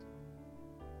realize it.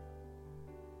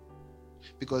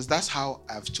 Because that's how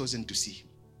I've chosen to see him.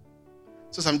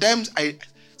 So sometimes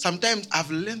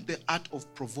I've learned the art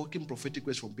of provoking prophetic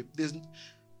words from people.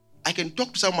 I can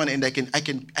talk to someone and I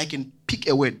can pick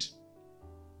a word.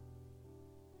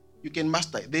 You can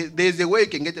master it. There's a way you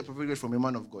can get a prophetic word from a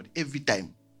man of God every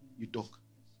time you talk.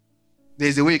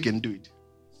 There's a way you can do it.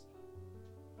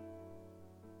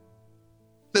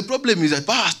 The problem is that,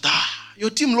 Pastor, your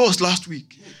team lost last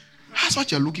week. That's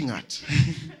what you're looking at.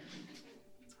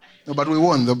 No, but we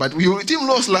won, though. But your team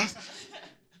lost last.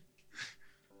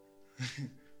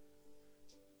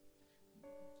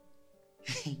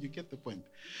 You get the point.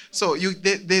 So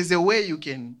there's a way you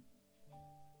can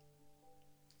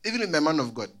Even with my man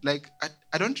of God. Like,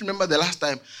 I don't remember the last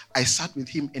time I sat with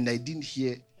him and I didn't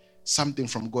hear something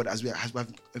from God as we're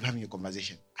having a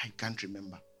conversation. I can't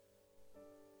remember.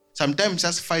 Sometimes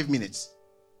just 5 minutes,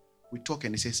 we talk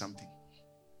and he says something.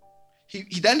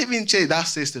 He doesn't even say, that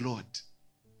says the Lord.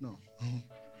 No.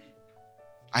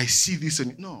 I see this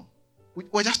and no.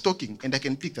 We're just talking and I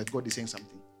can pick that God is saying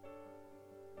something.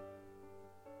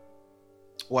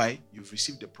 Why? You've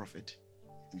received a prophet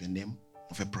in the name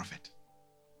of a prophet.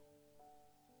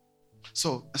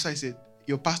 So, as I said,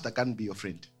 your pastor can't be your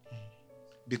friend.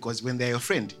 Because when they're your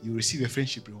friend, you receive a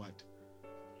friendship reward.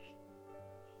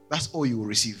 That's all you will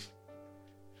receive.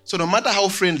 So no matter how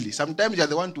friendly, sometimes you're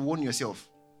the one to warn yourself.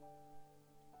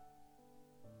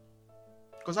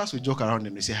 Because as we joke around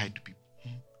and we say hi to people.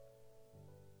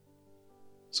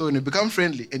 So when you become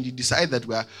friendly and you decide that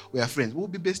we are friends, we'll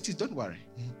be besties, don't worry.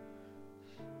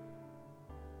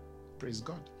 Praise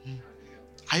God.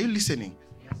 Are you listening?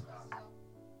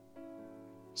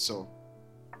 So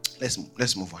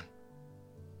let's move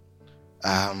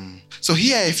on. So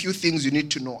here are a few things you need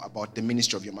to know about the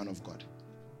ministry of your man of God.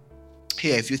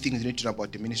 Here are a few things you need to know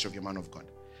about the ministry of your man of God.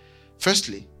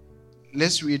 Firstly,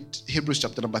 let's read Hebrews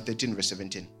chapter number 13, verse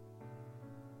 17.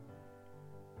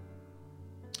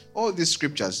 All these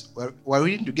scriptures, we're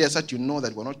reading together so that you know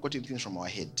that we're not quoting things from our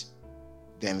head.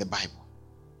 They're in the Bible.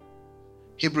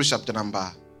 Hebrews chapter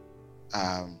number,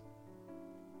 I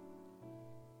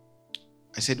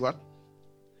said what?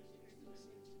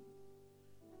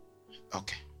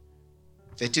 Okay.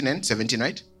 13 and 17,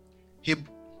 right?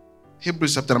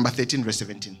 Hebrews chapter number 13, verse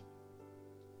 17.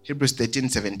 Hebrews 13,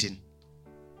 17.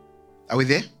 Are we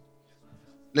there?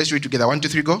 Let's read together. 1, 2,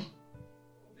 3, go.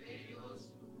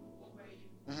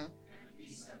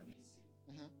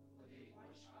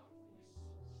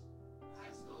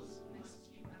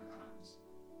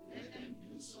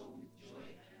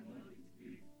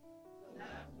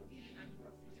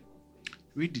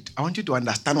 Read it. I want you to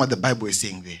understand what the Bible is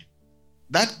saying there.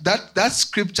 That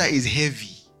scripture is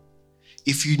heavy.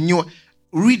 If you knew,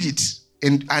 read it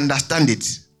and understand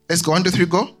it. Let's go. 1, 2, 3,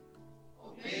 go.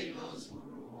 Obey those who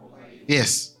rule over you.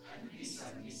 Yes. And be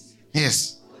submissive.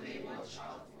 Yes. For they watch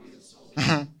out for your soul.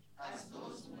 As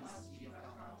those who must give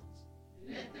account.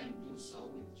 Let them do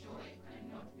so with joy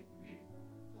and not with grief.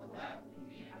 For that will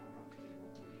be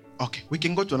unprofitable to you. Okay, we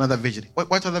can go to another version.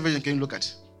 What other version can you look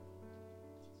at?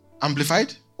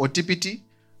 Amplified or TPT,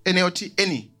 NLT,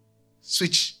 any.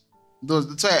 Switch. So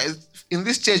in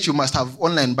this church, you must have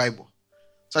online Bible.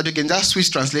 So that you can just switch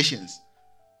translations.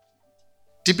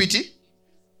 TPT?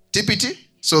 TPT?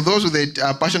 So those with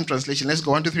the Passion Translation. Let's go.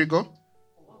 1, 2, 3, go.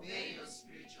 Obey your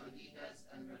spiritual leaders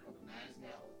and recognize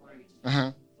their authority.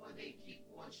 For they keep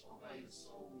watch over your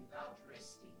soul without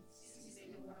resting, since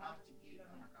they will have to give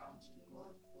an account to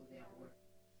God for their work.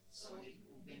 So it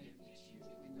will benefit you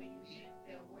when you give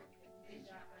their work a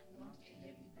pleasure and not a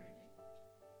heavy burden.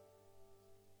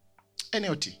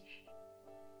 NLT.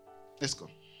 Let's go.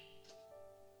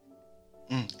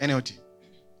 NLT.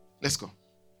 Let's go.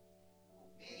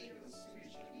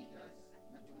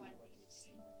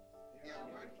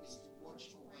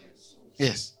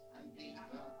 Yes.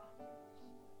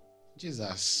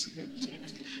 Jesus.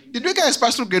 Did we guys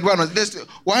pass through grade 1? Let's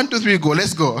 1, 2, 3, go.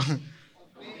 Let's go.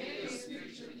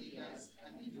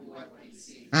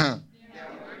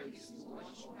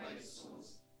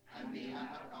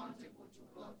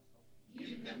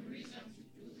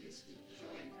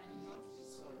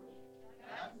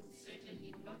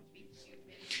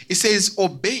 It says,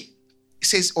 obey. It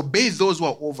says, obey those who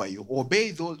are over you.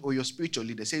 Obey those or your spiritual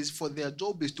leader. It says, for their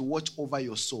job is to watch over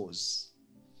your souls.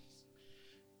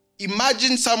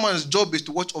 Imagine someone's job is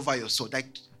to watch over your soul.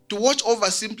 Like, to watch over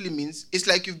simply means, it's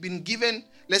like you've been given,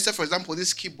 let's say, for example,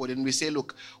 this keyboard, and we say,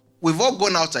 look, we've all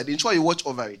gone outside. Ensure you watch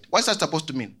over it. What's that supposed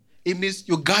to mean? It means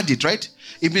you guard it, right?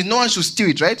 It means no one should steal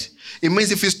it, right? It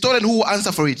means if it's stolen, who will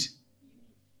answer for it?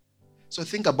 So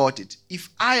think about it. If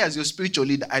I, as your spiritual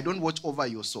leader, I don't watch over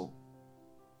your soul,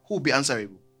 who will be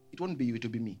answerable? It won't be you, it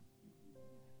will be me.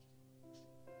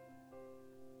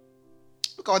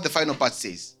 Look at what the final part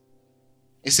says.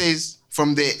 It says,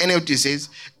 from the NLT,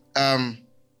 and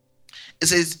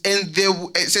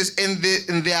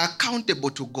they are accountable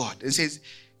to God. It says,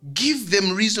 give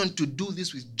them reason to do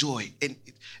this with joy and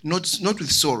not with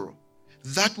sorrow.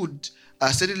 That would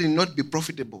certainly not be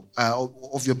profitable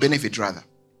of your benefit, rather.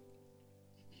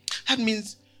 That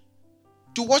means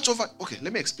to watch over. Okay,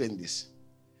 let me explain this.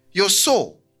 Your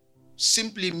soul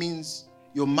simply means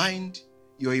your mind,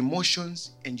 your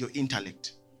emotions, and your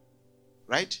intellect.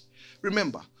 Right?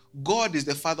 Remember, God is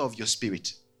the father of your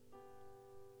spirit.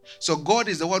 So God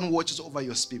is the one who watches over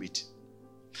your spirit.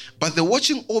 But the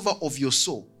watching over of your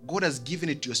soul, God has given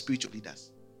it to your spiritual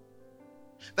leaders.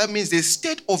 That means the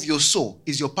state of your soul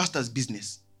is your pastor's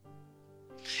business.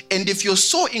 And if your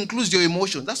soul includes your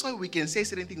emotions, that's why we can say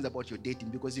certain things about your dating,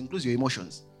 because it includes your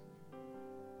emotions.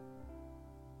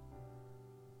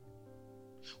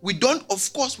 We don't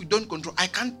control. I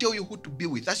can't tell you who to be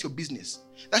with. That's your business.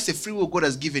 That's a free will God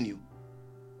has given you.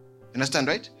 Understand,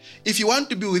 right? If you want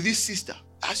to be with this sister,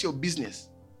 that's your business.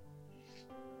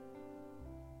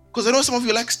 Because I know some of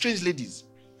you like strange ladies.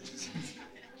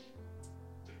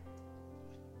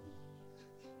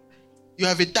 You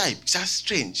have a type, it's just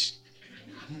strange.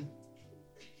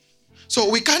 So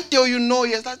we can't tell you no,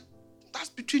 yes, that's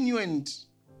between you and...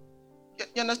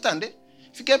 You understand, eh?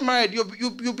 If you get married,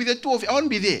 you'll be the two of you. I won't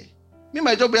be there. Me,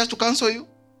 my job is to counsel you.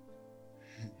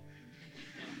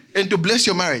 And to bless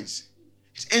your marriage.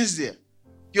 It ends there.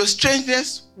 Your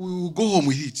strangeness, we will go home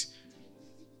with it.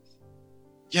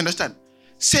 You understand?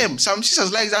 Same, some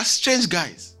sisters like that strange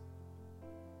guys.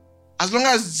 As long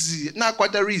as not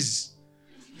quite a reason.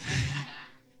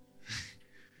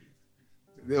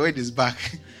 The word is back.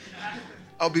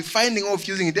 I'll be finding off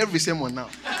using it every sermon now.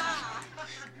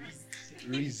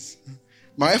 Riz.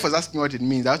 My wife was asking what it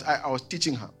means. I was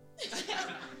teaching her.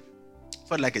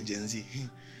 Felt like a Gen Z.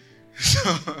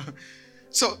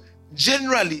 So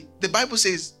generally, the Bible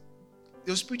says,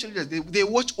 your spiritual leaders, they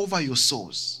watch over your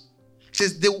souls. It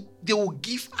says they will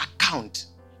give account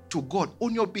to God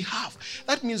on your behalf.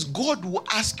 That means God will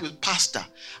ask your pastor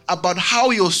about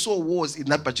how your soul was in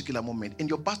that particular moment. And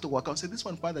your pastor will come and say, this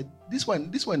one, Father, this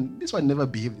one never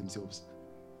behaved themselves.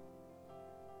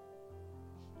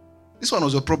 This one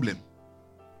was a problem.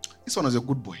 This one was a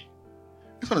good boy.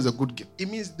 This one was a good girl. It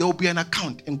means there will be an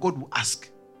account and God will ask.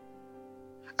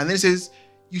 And then it says,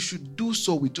 you should do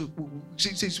so with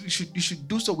you should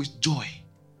do so with joy.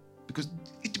 Because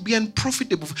it will be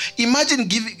unprofitable. Imagine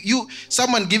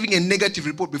someone giving a negative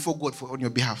report before God on your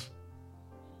behalf.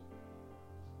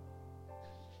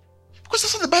 Because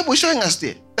that's what the Bible is showing us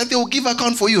there. That they will give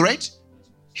account for you, right?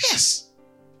 Yes.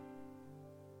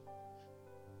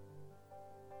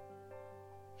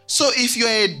 So if you're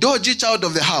a dodgy child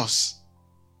of the house,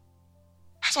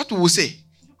 that's what we will say.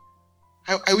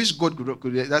 I wish God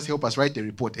could just help us write a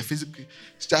report, a physical,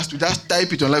 just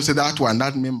type it online, say that one,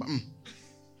 that member.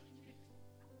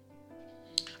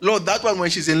 Lord, that one, when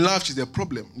she's in love, she's a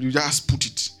problem. You just put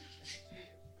it.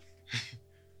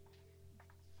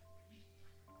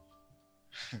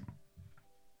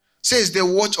 Says they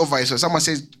watch over you. So someone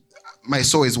says, my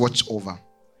soul is watched over.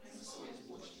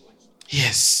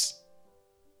 Yes.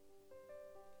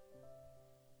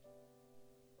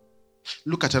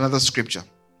 Look at another scripture.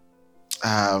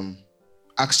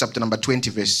 Acts chapter number 20,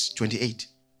 verse 28.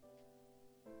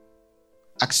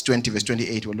 Acts 20, verse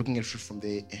 28. We're looking at it from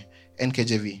the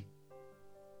NKJV.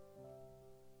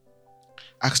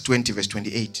 Acts 20, verse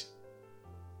 28.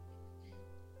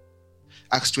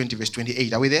 Acts 20, verse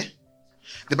 28. Are we there?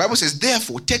 The Bible says,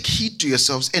 therefore, take heed to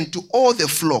yourselves and to all the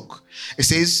flock. It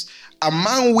says,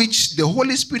 among which the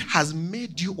Holy Spirit has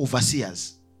made you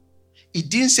overseers. It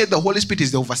didn't say the Holy Spirit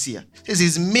is the overseer. It says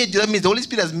he's made you. That means the Holy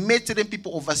Spirit has made certain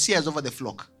people overseers over the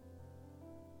flock.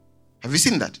 Have you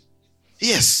seen that?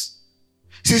 Yes.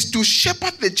 It says to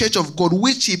shepherd the church of God,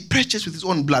 which he purchased with his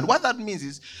own blood. What that means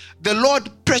is the Lord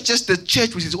purchased the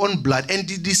church with his own blood, and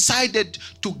he decided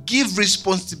to give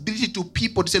responsibility to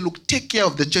people to say, look, take care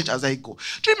of the church as I go.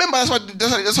 Do you remember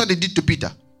that's what they did to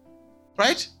Peter?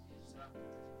 Right?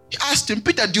 He asked him,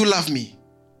 Peter, do you love me?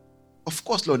 Of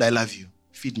course, Lord, I love you.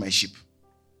 Feed my sheep.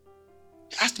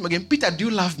 He asked him again, Peter, do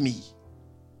you love me?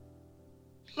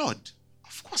 Lord,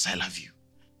 of course I love you.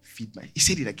 Feed my... He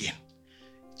said it again.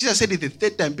 Jesus said it the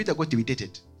third time. Peter got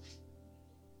irritated.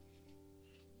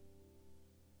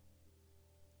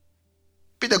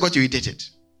 Peter got irritated.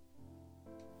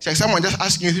 It's like someone just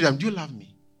asking you 3 times, do you love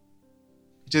me?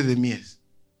 He told them, yes.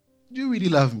 Do you really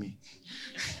love me?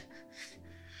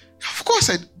 Of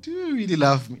course I do. Do you really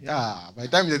love me? By the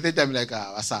time the third time, like,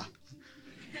 Asa.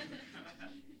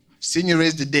 Seen you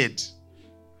raise the dead.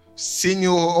 Seen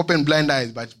you open blind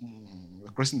eyes, but we're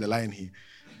crossing the line here.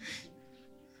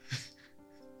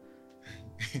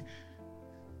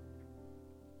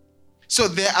 So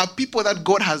there are people that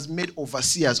God has made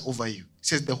overseers over you. It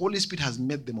says the Holy Spirit has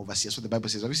made them overseers. So the Bible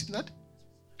says. Have you seen that?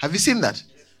 Have you seen that?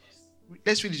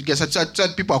 Let's read it together so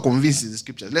that people are convinced in the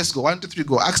scriptures. Let's go. 1, 2, 3,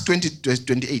 go. Acts 20,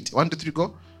 28. 1, 2, 3,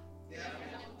 go.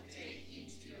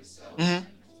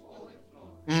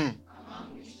 Mm-hmm. Mm-hmm.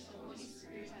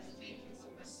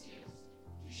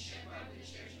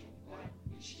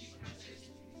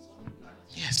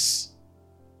 Yes.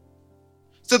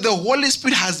 So the Holy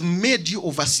Spirit has made you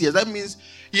overseers. That means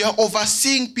you are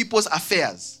overseeing people's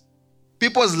affairs,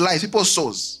 people's lives, people's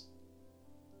souls.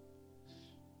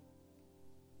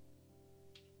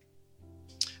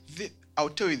 I'll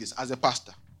tell you this as a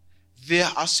pastor. There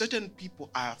are certain people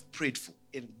I have prayed for,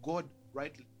 and God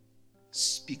rightly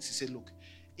speaks. He said, look,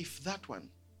 if that one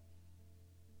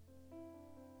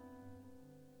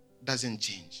doesn't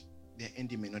change, their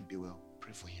ending may not be well.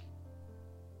 Pray for him.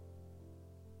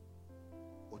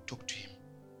 Or talk to him.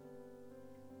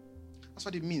 That's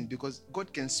what it means, because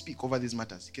God can speak over these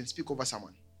matters. He can speak over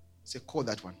someone. Say, call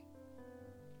that one.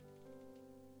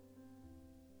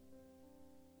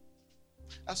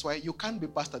 That's why you can't be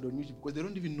pastored on YouTube, because they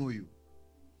don't even know you.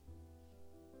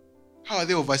 How are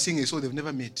they overseeing a soul they've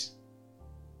never met?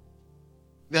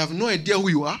 They have no idea who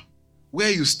you are, where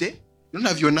you stay. You don't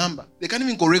have your number. They can't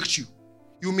even correct you.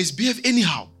 You misbehave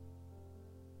anyhow.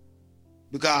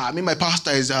 Because, my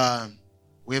pastor is,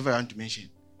 whoever I want to mention.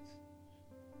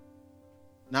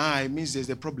 Nah, it means there's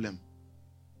a problem.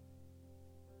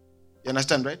 You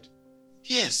understand, right?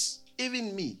 Yes,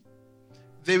 even me.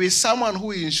 There is someone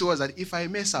who ensures that if I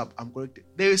mess up, I'm corrected.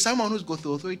 There is someone who's got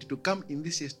the authority to come in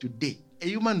this case today. A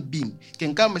human being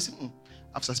can come and say,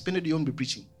 I've suspended you, won't be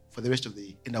preaching for the rest of the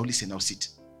day, and I'll listen, I'll sit.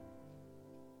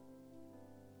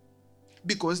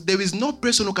 Because there is no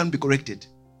person who can be corrected.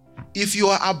 If you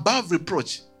are above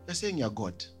reproach, you're saying you're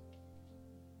God.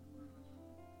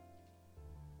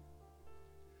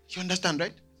 You understand,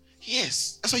 right?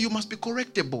 Yes. That's why you must be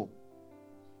correctable.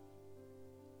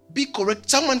 Be correct.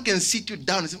 Someone can sit you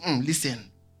down and say,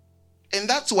 listen. And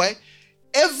that's why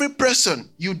every person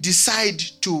you decide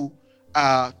to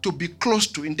be close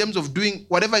to in terms of doing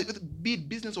whatever, be it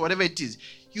business or whatever it is,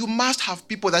 you must have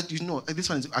people that you know, this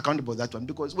one is accountable, that one.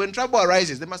 Because when trouble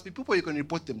arises, there must be people you can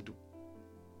report them to.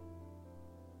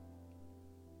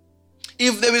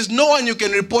 If there is no one you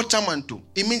can report someone to,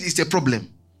 it means it's a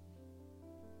problem.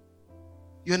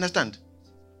 You understand?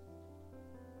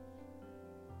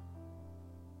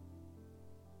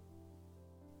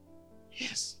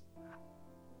 Yes.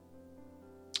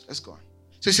 Let's go on.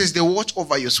 So it says they watch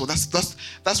over you. So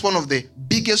that's one of the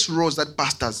biggest roles that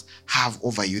pastors have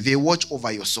over you. They watch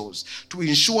over your souls to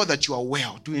ensure that you are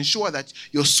well, to ensure that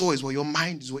your soul is well, your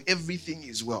mind is well, everything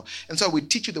is well. And so we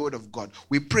teach you the word of God.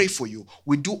 We pray for you.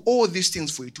 We do all these things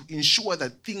for you to ensure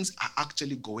that things are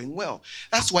actually going well.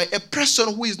 That's why a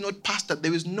person who is not pastored,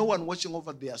 there is no one watching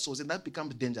over their souls, and that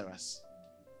becomes dangerous.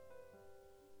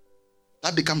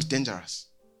 That becomes dangerous.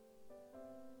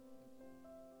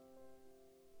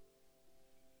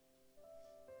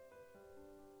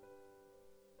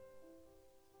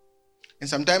 And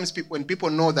sometimes when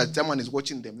people know that someone is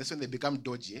watching them, that's when they become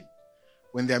dodgy.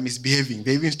 When they are misbehaving,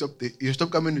 they even you stop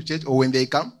coming to church, or when they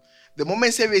come, the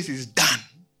moment service is done,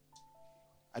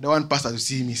 I don't want pastor to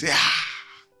see me say,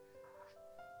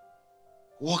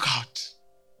 walk out.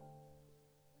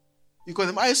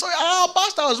 Because I saw,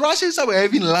 pastor was rushing somewhere,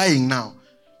 even lying now.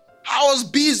 I was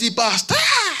busy, pastor.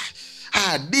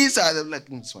 This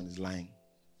one is lying.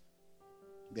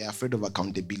 They are afraid of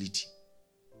accountability.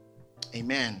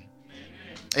 Amen.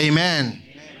 Amen.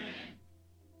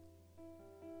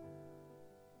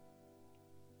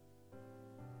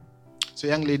 So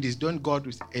young ladies, don't go out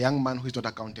with a young man who is not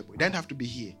accountable. You don't have to be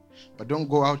here, but don't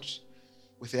go out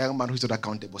with a young man who is not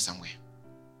accountable somewhere.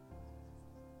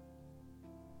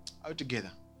 Out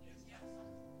together.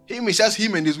 It's just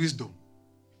him and his wisdom.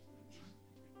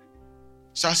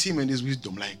 Just him and his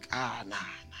wisdom. Like,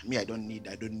 me, I don't need.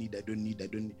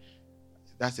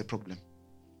 That's a problem.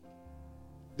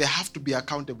 They have to be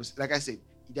accountable. Like I said,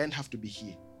 you don't have to be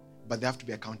here, but they have to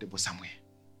be accountable somewhere.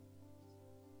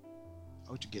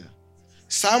 All together.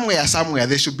 Somewhere,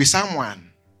 there should be someone.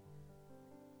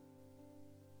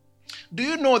 Do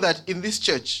you know that in this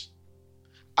church,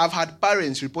 I've had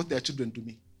parents report their children to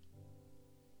me?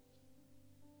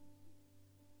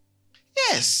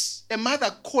 Yes. A mother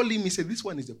calling me said, this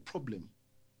one is a problem.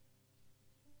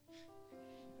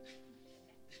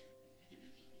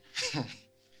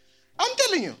 I'm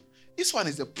telling you, this one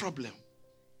is a problem.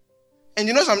 And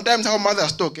you know sometimes how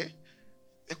mothers talk,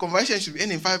 the conversation should be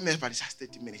ending in 5 minutes, but it's just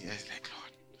 30 minutes. It's like,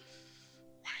 Lord,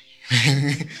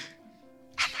 why?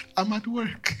 I'm at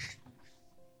work.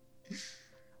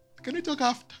 Can we talk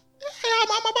after?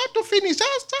 I'm about to finish.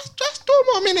 Just 2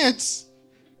 more minutes.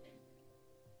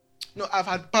 No, I've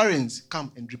had parents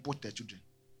come and report their children.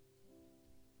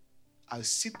 I'll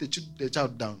sit the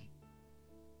child down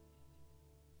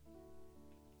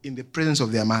in the presence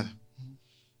of their mother.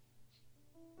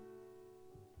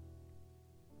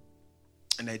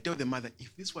 And I tell the mother,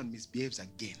 if this one misbehaves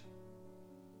again,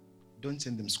 don't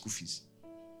send them school fees.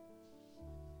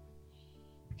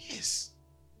 Yes.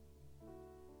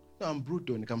 No, I'm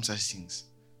brutal when it comes to such things.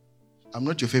 I'm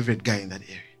not your favorite guy in that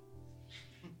area.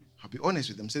 I'll be honest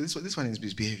with them. Say, this one is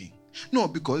misbehaving. No,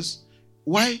 because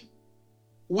why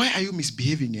are you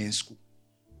misbehaving in school?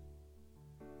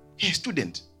 Hey,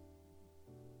 student.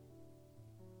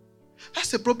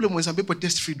 That's the problem when some people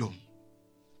test freedom.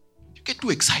 You get too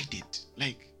excited.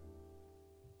 Like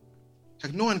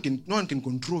no one can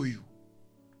control you.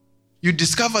 You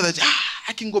discover that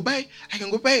I can go buy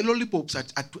lollipops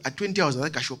at 20 hours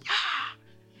at a shop.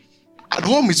 At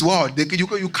home it's wild.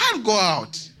 You can't go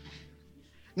out.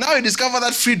 Now you discover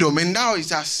that freedom, and now it's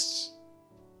just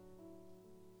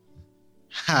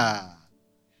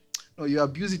no, you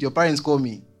abuse it. Your parents call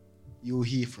me. You will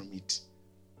hear from it.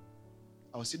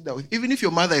 I'll sit down with, even if your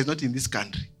mother is not in this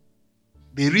country,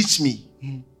 they reach me.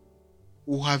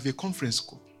 We'll have a conference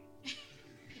call.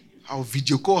 I'll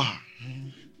video call her.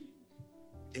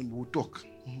 And we'll talk.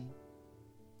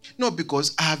 No,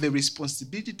 because I have a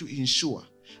responsibility to ensure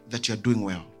that you're doing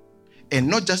well. And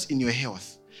not just in your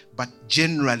health, but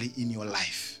generally in your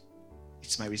life.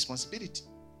 It's my responsibility.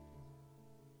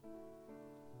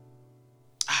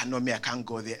 No, me, I can't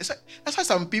go there. That's why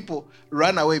some people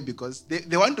run away, because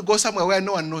they want to go somewhere where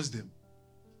no one knows them.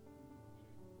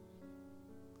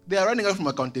 They are running out from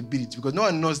accountability because no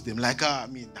one knows them. Like,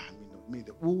 we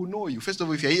will know you. First of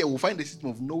all, if you're here, we'll find a system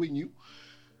of knowing you.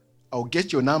 I'll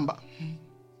get your number.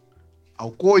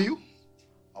 I'll call you.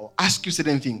 I'll ask you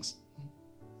certain things.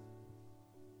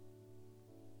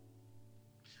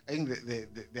 I think there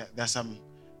are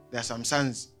some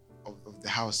sons of the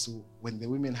house who, when the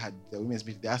women had the women's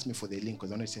meeting, they asked me for the link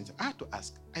because I had to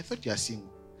ask. I thought you are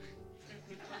single.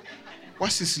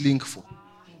 What's this link for?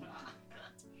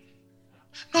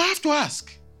 No, I have to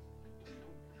ask.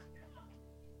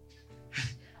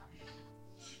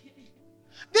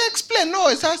 They explain, no,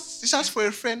 it's just for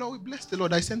a friend. Oh, we bless the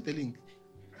Lord. I sent the link.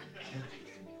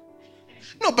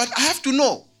 No, but I have to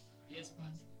know. Yes,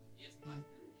 Pastor. Yes, Pastor.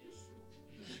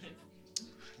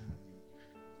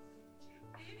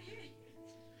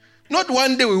 Not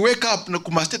one day we wake up and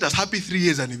Nakuma status happy 3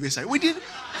 years anniversary. We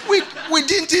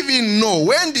didn't even know.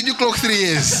 When did you clock 3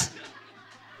 years?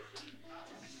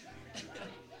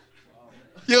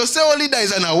 Your cell leader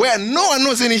is unaware. No one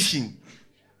knows anything.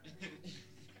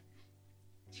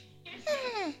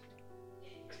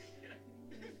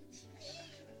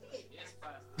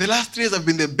 The last 3 years have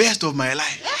been the best of my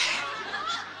life.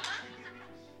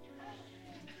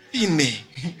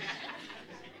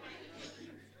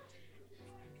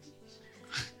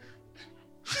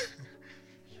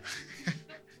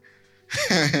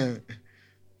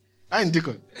 I'm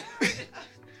Deacon.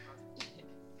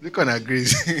 Deacon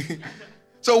agrees.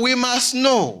 So we must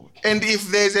know. And if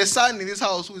there's a son in this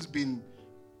house who's been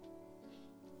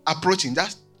approaching,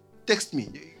 just text me.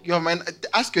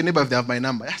 Ask your neighbor if they have my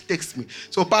number. Just text me.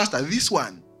 So, Pastor, this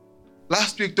one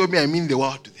last week told me I mean the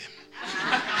world to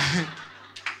them.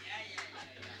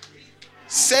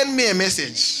 Send me a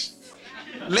message.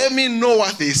 Let me know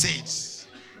what they said.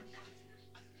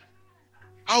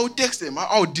 I'll text them.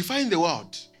 I'll define the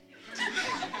word.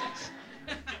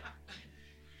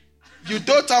 You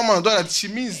told someone that she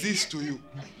means this to you.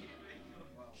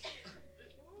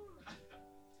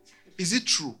 Is it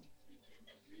true?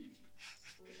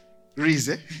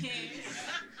 Reason?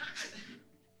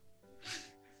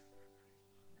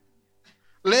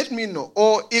 Let me know.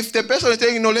 Or if the person is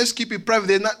saying, no, let's keep it private,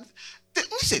 they're not.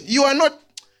 Listen, you are not.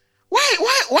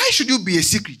 Why should you be a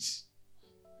secret?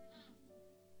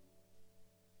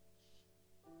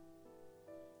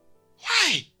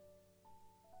 Why?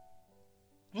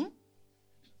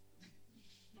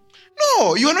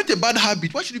 No, you are not a bad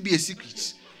habit. Why should you be a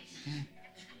secret?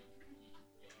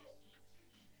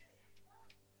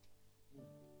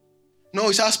 No,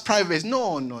 it's just private.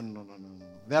 No.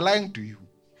 They're lying to you.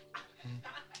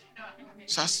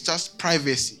 It's just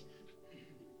privacy.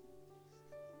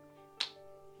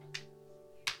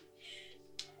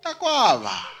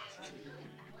 Takwava.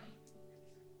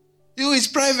 You is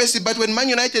privacy, but when Man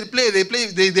United play,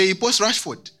 they post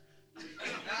Rashford.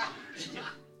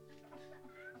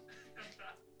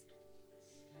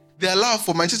 Their love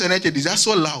for Manchester United is just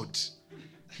so loud,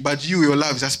 but your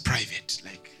love is just private.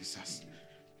 Like it's just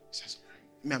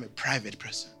me, I'm a private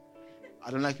person. I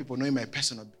don't like people knowing my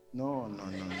personal. No.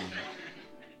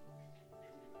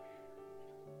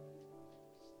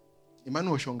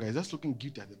 Emmanuel Shonga is just looking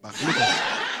guilty at the back.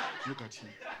 Look at him.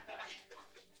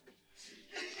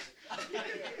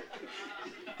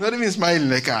 Not even smiling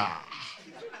like,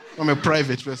 I'm a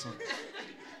private person.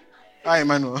 Hi,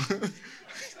 Emmanuel.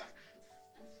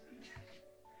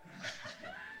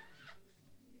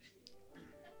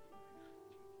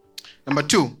 Number Number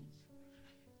 2,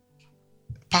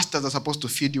 pastors are supposed to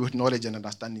feed you with knowledge and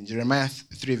understanding. Jeremiah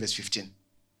 3 verse 15.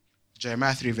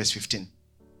 Jeremiah 3 verse 15.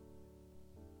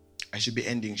 I should be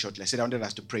ending shortly. I said I wanted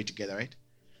us to pray together, right?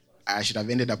 I should have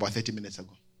ended about 30 minutes ago.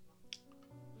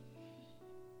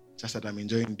 Just that I'm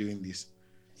enjoying doing this.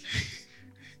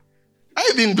 Are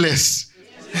you being blessed?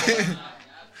 Yes.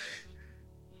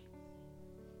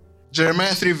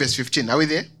 Jeremiah 3 verse 15. Are we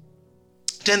there?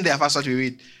 Turn there first what we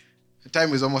read. The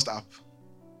time is almost up.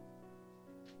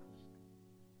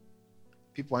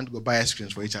 People want to go buy ice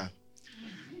creams for each other.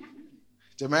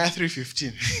 Jeremiah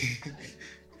 3:15.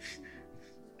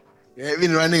 They've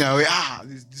been running away.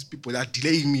 These people are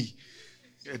delaying me.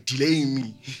 They're delaying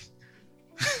me.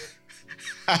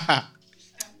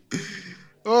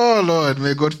 Oh Lord,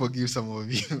 may God forgive some of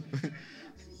you.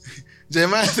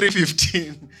 Jeremiah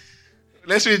 3:15.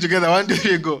 Let's read it together. 1, 2,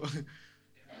 3, go.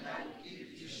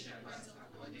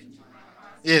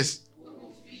 Yes.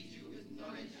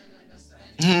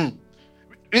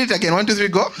 Read it again. 1, 2, 3,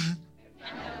 go.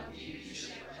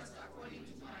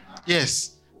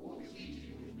 Yes.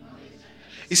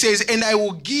 It says, and I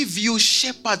will give you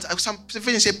shepherds. Some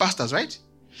say pastors, right?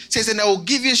 It says, and I will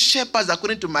give you shepherds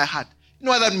according to my heart. You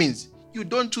know what that means? You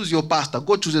don't choose your pastor.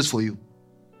 God chooses for you.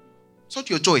 It's not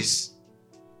your choice.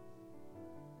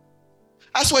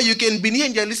 That's why you can be near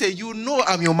and say, you know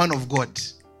I'm your man of God.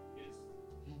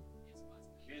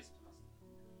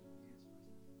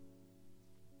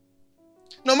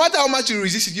 No matter how much you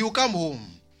resist it, you will come home.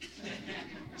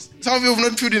 Some of you have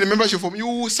not filled in a membership form. You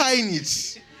will sign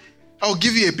it. I'll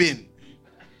give you a pen.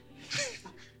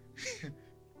 It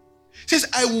says,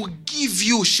 I will give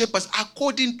you shepherds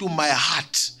according to my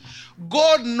heart.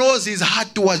 God knows his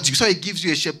heart towards you, so he gives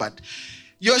you a shepherd.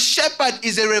 Your shepherd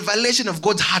is a revelation of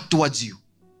God's heart towards you.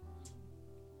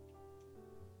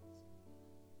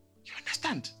 You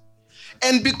understand?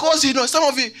 And because, some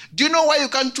of you, do you know why you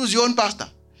can't choose your own pastor?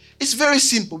 It's very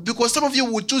simple. Because some of you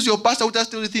will choose your pastor who just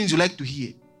tell you things you like to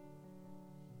hear.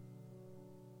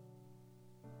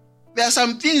 There are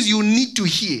some things you need to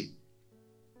hear.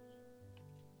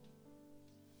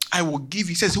 I will give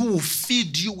you, he says, who will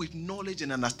feed you with knowledge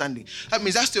and understanding. That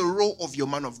means that's the role of your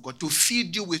man of God, to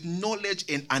feed you with knowledge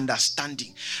and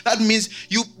understanding. That means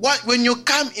when you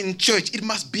come in church, it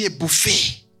must be a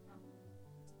buffet.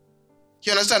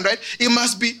 You understand, right?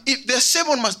 The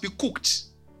sermon must be cooked.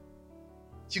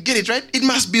 You get it, right? It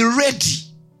must be ready.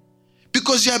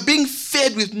 Because you are being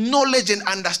fed with knowledge and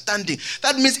understanding.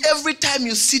 That means every time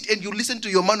you sit and you listen to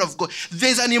your man of God,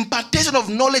 there's an impartation of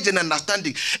knowledge and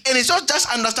understanding. And it's not just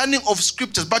understanding of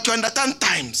scriptures, but you understand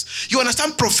times. You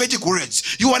understand prophetic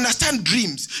words. You understand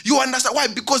dreams. You understand why?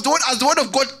 Because as the word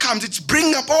of God comes, it's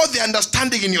bringing up all the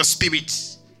understanding in your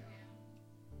spirit.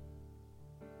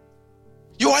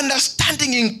 Your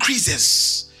understanding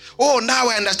increases. Oh, now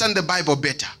I understand the Bible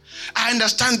better. I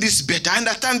understand this better. I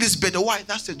understand this better. Why?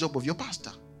 That's the job of your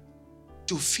pastor.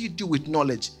 To feed you with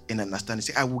knowledge and understanding.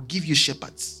 Say, I will give you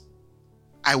shepherds.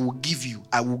 I will give you.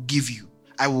 I will give you.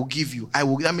 I will give you.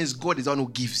 That means God is the one who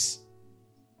gives.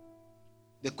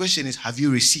 The question is, have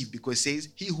you received? Because it says,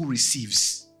 he who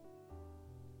receives.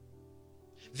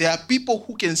 There are people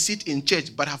who can sit in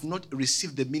church but have not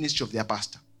received the ministry of their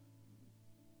pastor.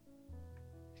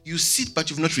 You sit but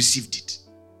you've not received it.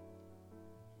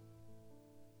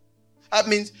 That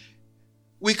means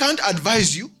we can't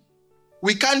advise you.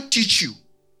 We can't teach you.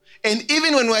 And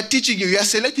even when we are teaching you, you are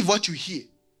selective what you hear.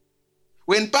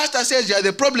 When pastor says you are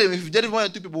the problem, if you just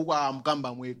want two people,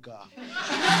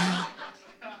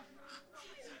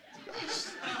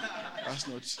 that's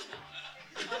not.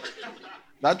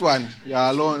 That one, you are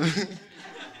alone.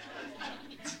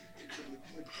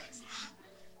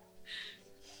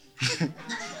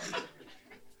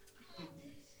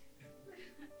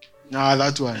 No,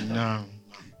 that one, no.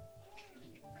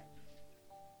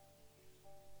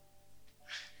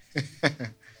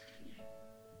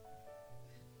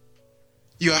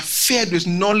 You are fed with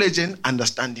knowledge and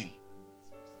understanding.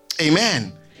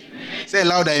 Amen. Amen. Say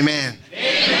loud, amen.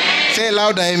 Amen. Say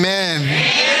loud, amen.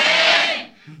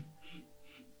 Amen.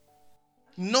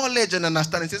 Knowledge and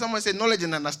understanding. Say someone say knowledge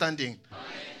and understanding. Knowledge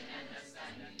and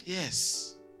understanding. Yes.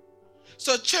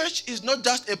 So church is not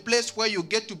just a place where you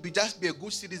get to be a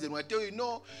good citizen. Where I tell you,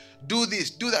 no, do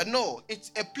this, do that. No, it's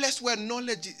a place where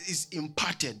knowledge is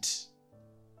imparted.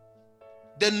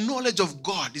 The knowledge of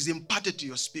God is imparted to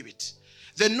your spirit.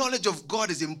 The knowledge of God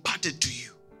is imparted to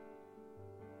you.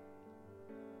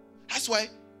 That's why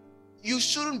you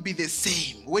shouldn't be the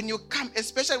same. When you come,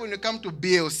 especially when you come to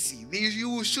BLC,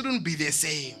 you shouldn't be the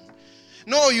same.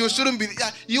 No, you shouldn't be.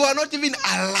 You are not even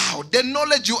allowed. The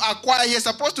knowledge you acquire is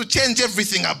supposed to change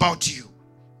everything about you.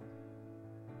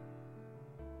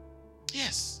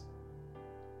 Yes.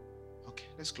 Okay,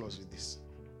 let's close with this.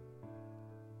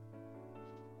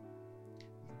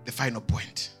 The final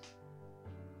point.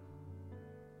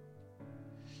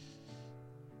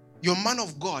 Your man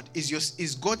of God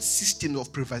is God's system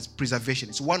of preservation.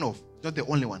 It's one of, not the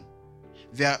only one.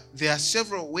 There are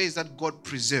several ways that God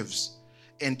preserves,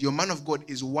 and your man of God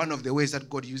is one of the ways that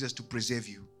God uses to preserve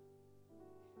you.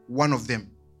 One of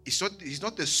them. He's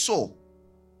not the sole.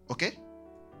 Okay?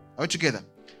 Are we together?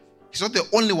 He's not the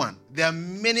only one. There are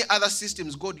many other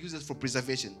systems God uses for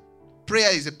preservation.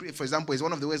 Prayer for example, is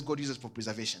one of the ways God uses for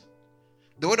preservation.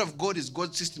 The word of God is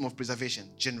God's system of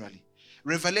preservation, generally.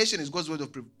 Revelation is God's word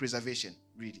of preservation,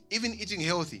 really. Even eating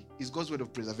healthy is God's word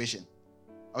of preservation.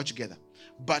 All together.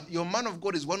 But your man of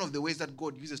God is one of the ways that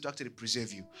God uses to actually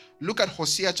preserve you. Look at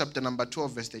Hosea chapter number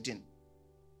 12, verse 13.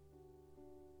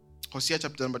 Hosea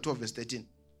chapter number 12, verse 13.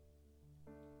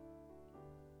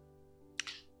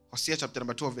 Hosea chapter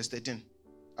number 12, verse 13.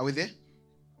 Are we there?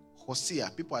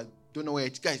 Hosea. People don't know where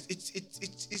it is. Guys,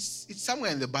 it's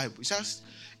somewhere in the Bible.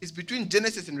 It's between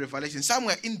Genesis and Revelation.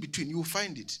 Somewhere in between, you will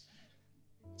find it.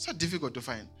 It's not difficult to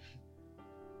find.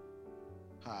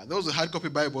 Those are hard copy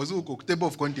Bibles who cook table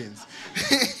of contents.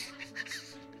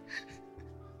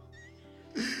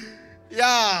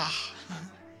 Yeah.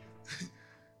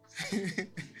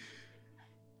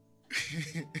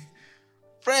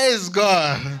 Praise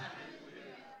God.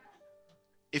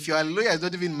 If your hallelujah is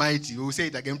not even mighty, we will say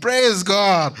it again. Praise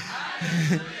God.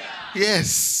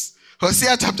 Yes.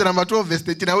 Hosea chapter number 12, verse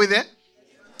 13. Are we there?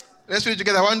 Let's read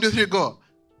together. 1, 2, 3, go.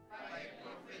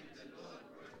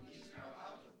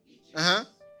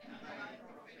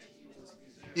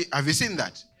 Have you seen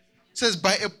that? It says,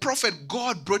 by a prophet,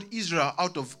 God brought Israel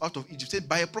out of Egypt. It said,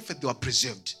 by a prophet, they were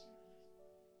preserved.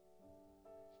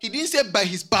 He didn't say by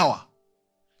his power.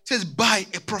 It says, by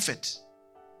a prophet.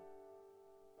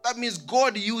 That means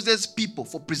God uses people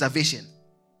for preservation.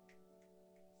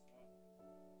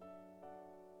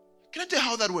 Can I tell you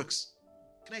how that works?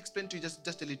 Can I explain to you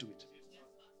just a little bit?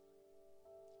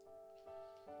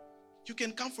 You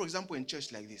can come, for example, in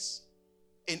church like this,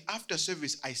 and after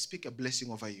service, I speak a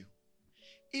blessing over you.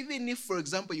 Even if, for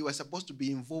example, you are supposed to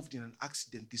be involved in an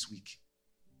accident this week,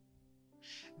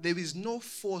 there is no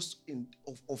force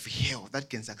of hell that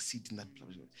can succeed in that.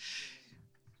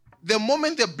 The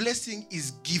moment the blessing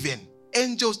is given,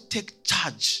 angels take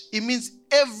charge. It means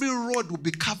every road will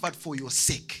be covered for your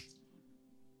sake.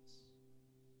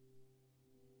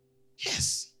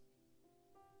 Yes.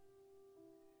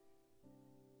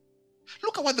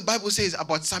 Look at what the Bible says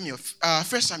about Samuel. 1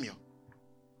 Samuel.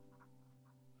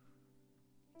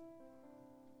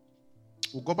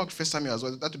 We'll go back to 1 Samuel as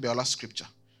well. That will be our last scripture.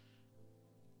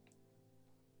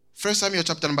 1 Samuel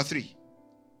chapter number 3.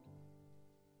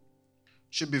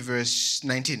 Should be verse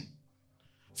 19.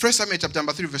 1 Samuel chapter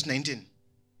number 3, verse 19.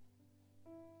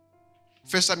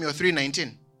 1 Samuel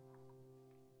 3:19.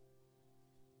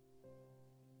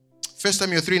 1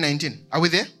 Samuel 3:19. Are we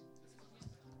there?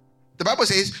 The Bible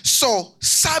says, so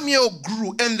Samuel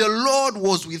grew and the Lord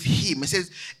was with him. It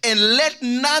says, and let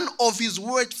none of his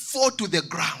word fall to the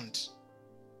ground.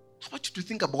 I want you to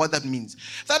think about what that means.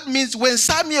 That means when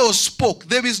Samuel spoke,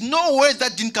 there is no word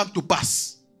that didn't come to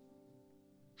pass.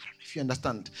 I don't know if you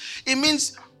understand. It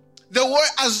means the word,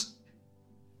 as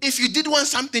if you did want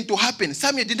something to happen,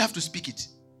 Samuel didn't have to speak it.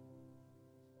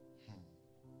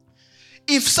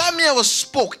 If Samuel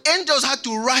spoke, angels had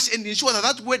to rush and ensure that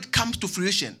that word comes to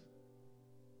fruition.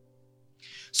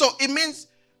 So it means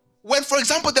when, for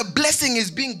example, the blessing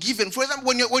is being given, for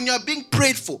example, when you are being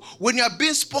prayed for, when you are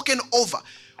being spoken over,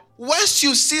 once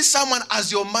you see someone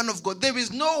as your man of God, there is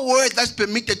no word that's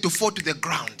permitted to fall to the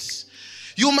ground.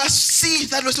 You must see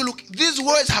that person. Look, these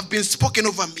words have been spoken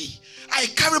over me. I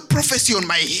carry prophecy on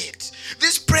my head.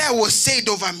 This prayer was said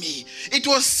over me. It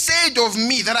was said of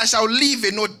me that I shall live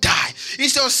and not die.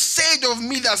 It was said of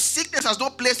me that sickness has no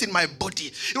place in my body.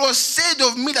 It was said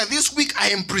of me that this week I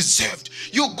am preserved.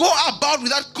 You go about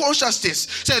with that consciousness.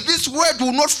 Say, this word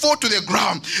will not fall to the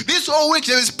ground. This whole week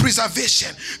there is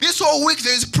preservation. This whole week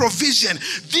there is provision.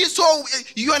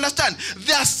 You understand?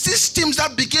 There are systems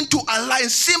that begin to align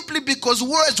simply because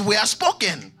words were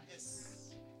spoken.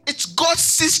 It's God's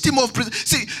system of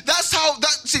see. That's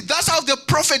how the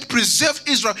prophet preserved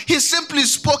Israel. He simply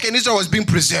spoke, and Israel was being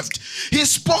preserved. He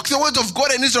spoke the words of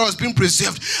God, and Israel was being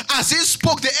preserved. As he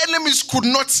spoke, the enemies could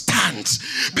not stand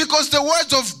because the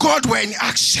words of God were in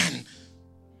action.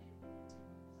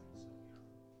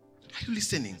 Are you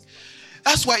listening?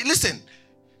 That's why. Listen.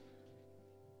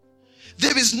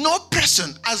 There is no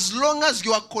person, as long as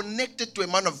you are connected to a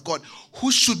man of God,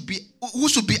 who should be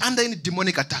under any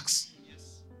demonic attacks.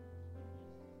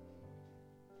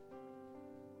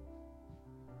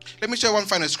 Let me show you one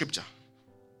final scripture.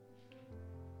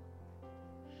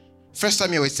 1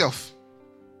 Samuel itself.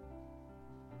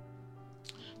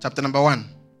 Chapter number 1.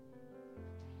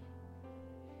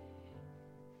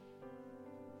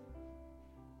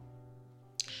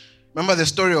 Remember the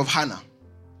story of Hannah?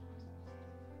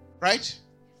 Right?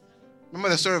 Remember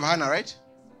the story of Hannah, right?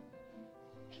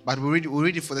 But we'll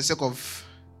read it for the sake of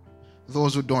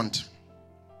those who don't.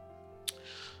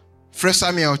 1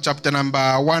 Samuel chapter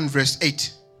number 1 verse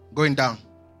 8. Going down.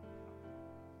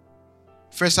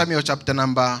 1 Samuel chapter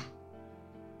number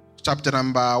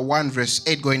 1 verse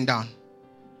 8 going down.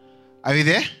 Are you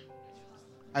there?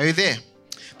 Are you there?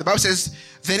 The Bible says,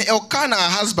 then Elkanah, her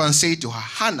husband, said to her,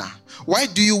 Hannah, why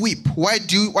do you weep? Why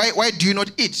do you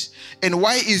not eat? And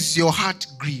why is your heart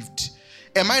grieved?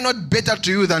 Am I not better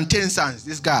to you than 10 sons?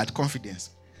 This guy had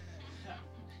confidence.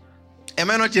 Am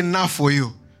I not enough for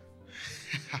you?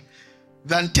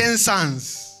 Than 10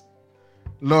 sons.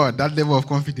 Lord, that level of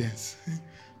confidence.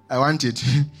 I want it.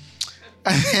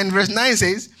 And verse 9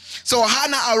 says, so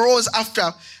Hannah arose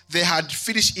after they had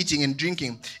finished eating and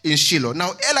drinking in Shiloh.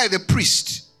 Now Eli the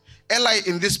priest, Eli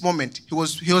in this moment, he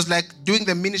was like doing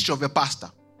the ministry of a pastor.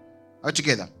 All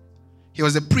together. He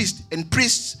was a priest, and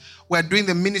priests were doing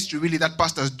the ministry really that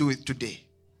pastors do it today.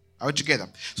 All together.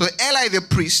 So Eli the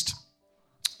priest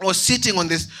was sitting on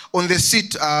the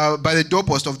seat by the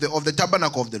doorpost of the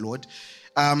tabernacle of the Lord,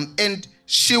 and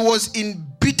she was in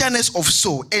bitterness of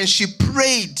soul, and she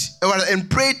prayed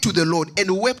to the Lord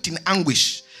and wept in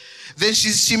anguish. Then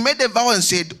she made a vow and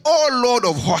said, "Oh Lord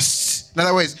of hosts," in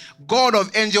other words, God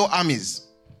of angel armies,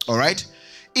 all right,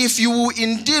 if you will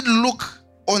indeed look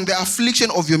on the affliction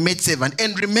of your maidservant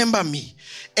and remember me,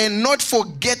 and not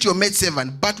forget your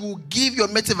maidservant, but will give your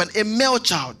maidservant a male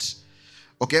child,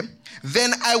 okay,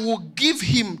 then I will give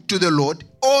him to the Lord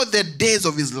all the days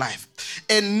of his life,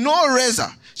 and no razor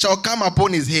shall come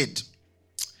upon his head.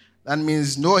 That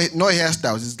means no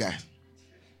hairstyles, this guy.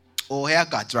 Or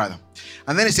haircut, rather.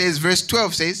 And then it says, verse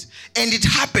 12 says, and it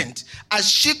happened as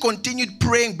she continued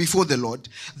praying before the Lord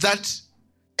that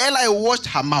Eli watched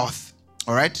her mouth.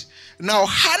 All right. Now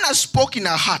Hannah spoke in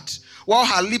her heart while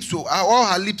her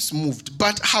lips moved,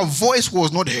 but her voice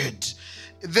was not heard.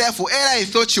 Therefore Eli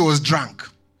thought she was drunk.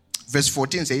 Verse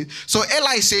 14 says, so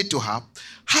Eli said to her,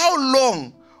 how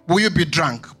long will you be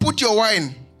drunk? Put your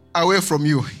wine away from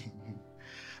you.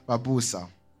 Babusa.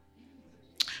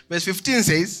 Verse 15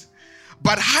 says,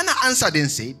 but Hannah answered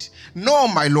and said, no,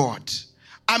 my Lord,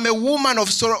 I'm a woman of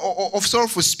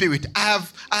sorrowful spirit. I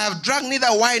have drunk neither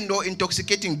wine nor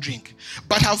intoxicating drink,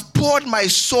 but have poured my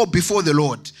soul before the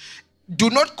Lord. Do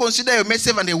not consider your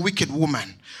maidservant a wicked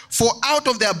woman, for out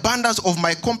of the abundance of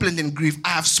my complaint and grief, I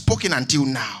have spoken until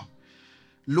now.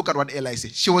 Look at what Eli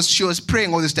said. She was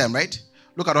praying all this time, right?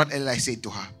 Look at what Eli said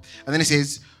to her. And then he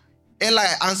says, Eli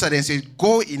answered and said,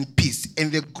 go in peace,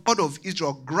 and the God of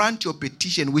Israel grant your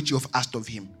petition which you have asked of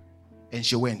him. And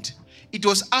she went. It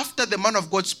was after the man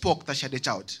of God spoke that she had a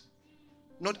child,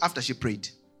 not after she prayed.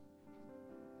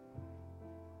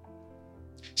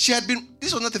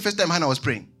 This was not the first time Hannah was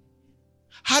praying.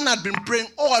 Hannah had been praying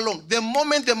all along. The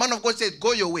moment the man of God said,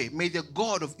 go your way, may the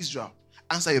God of Israel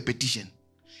answer your petition.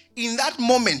 In that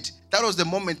moment, that was the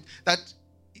moment that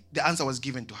the answer was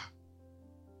given to her.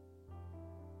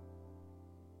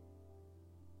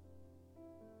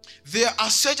 There are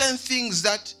certain things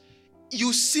that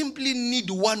you simply need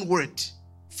one word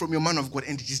from your man of God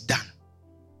and it is done.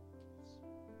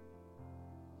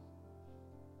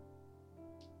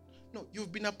 No,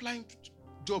 you've been applying to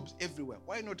jobs everywhere.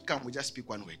 Why not come? We just speak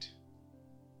one word.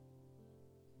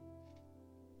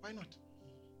 Why not?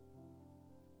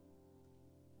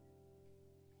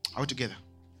 All together.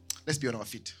 Let's be on our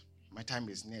feet. My time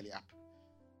is nearly up.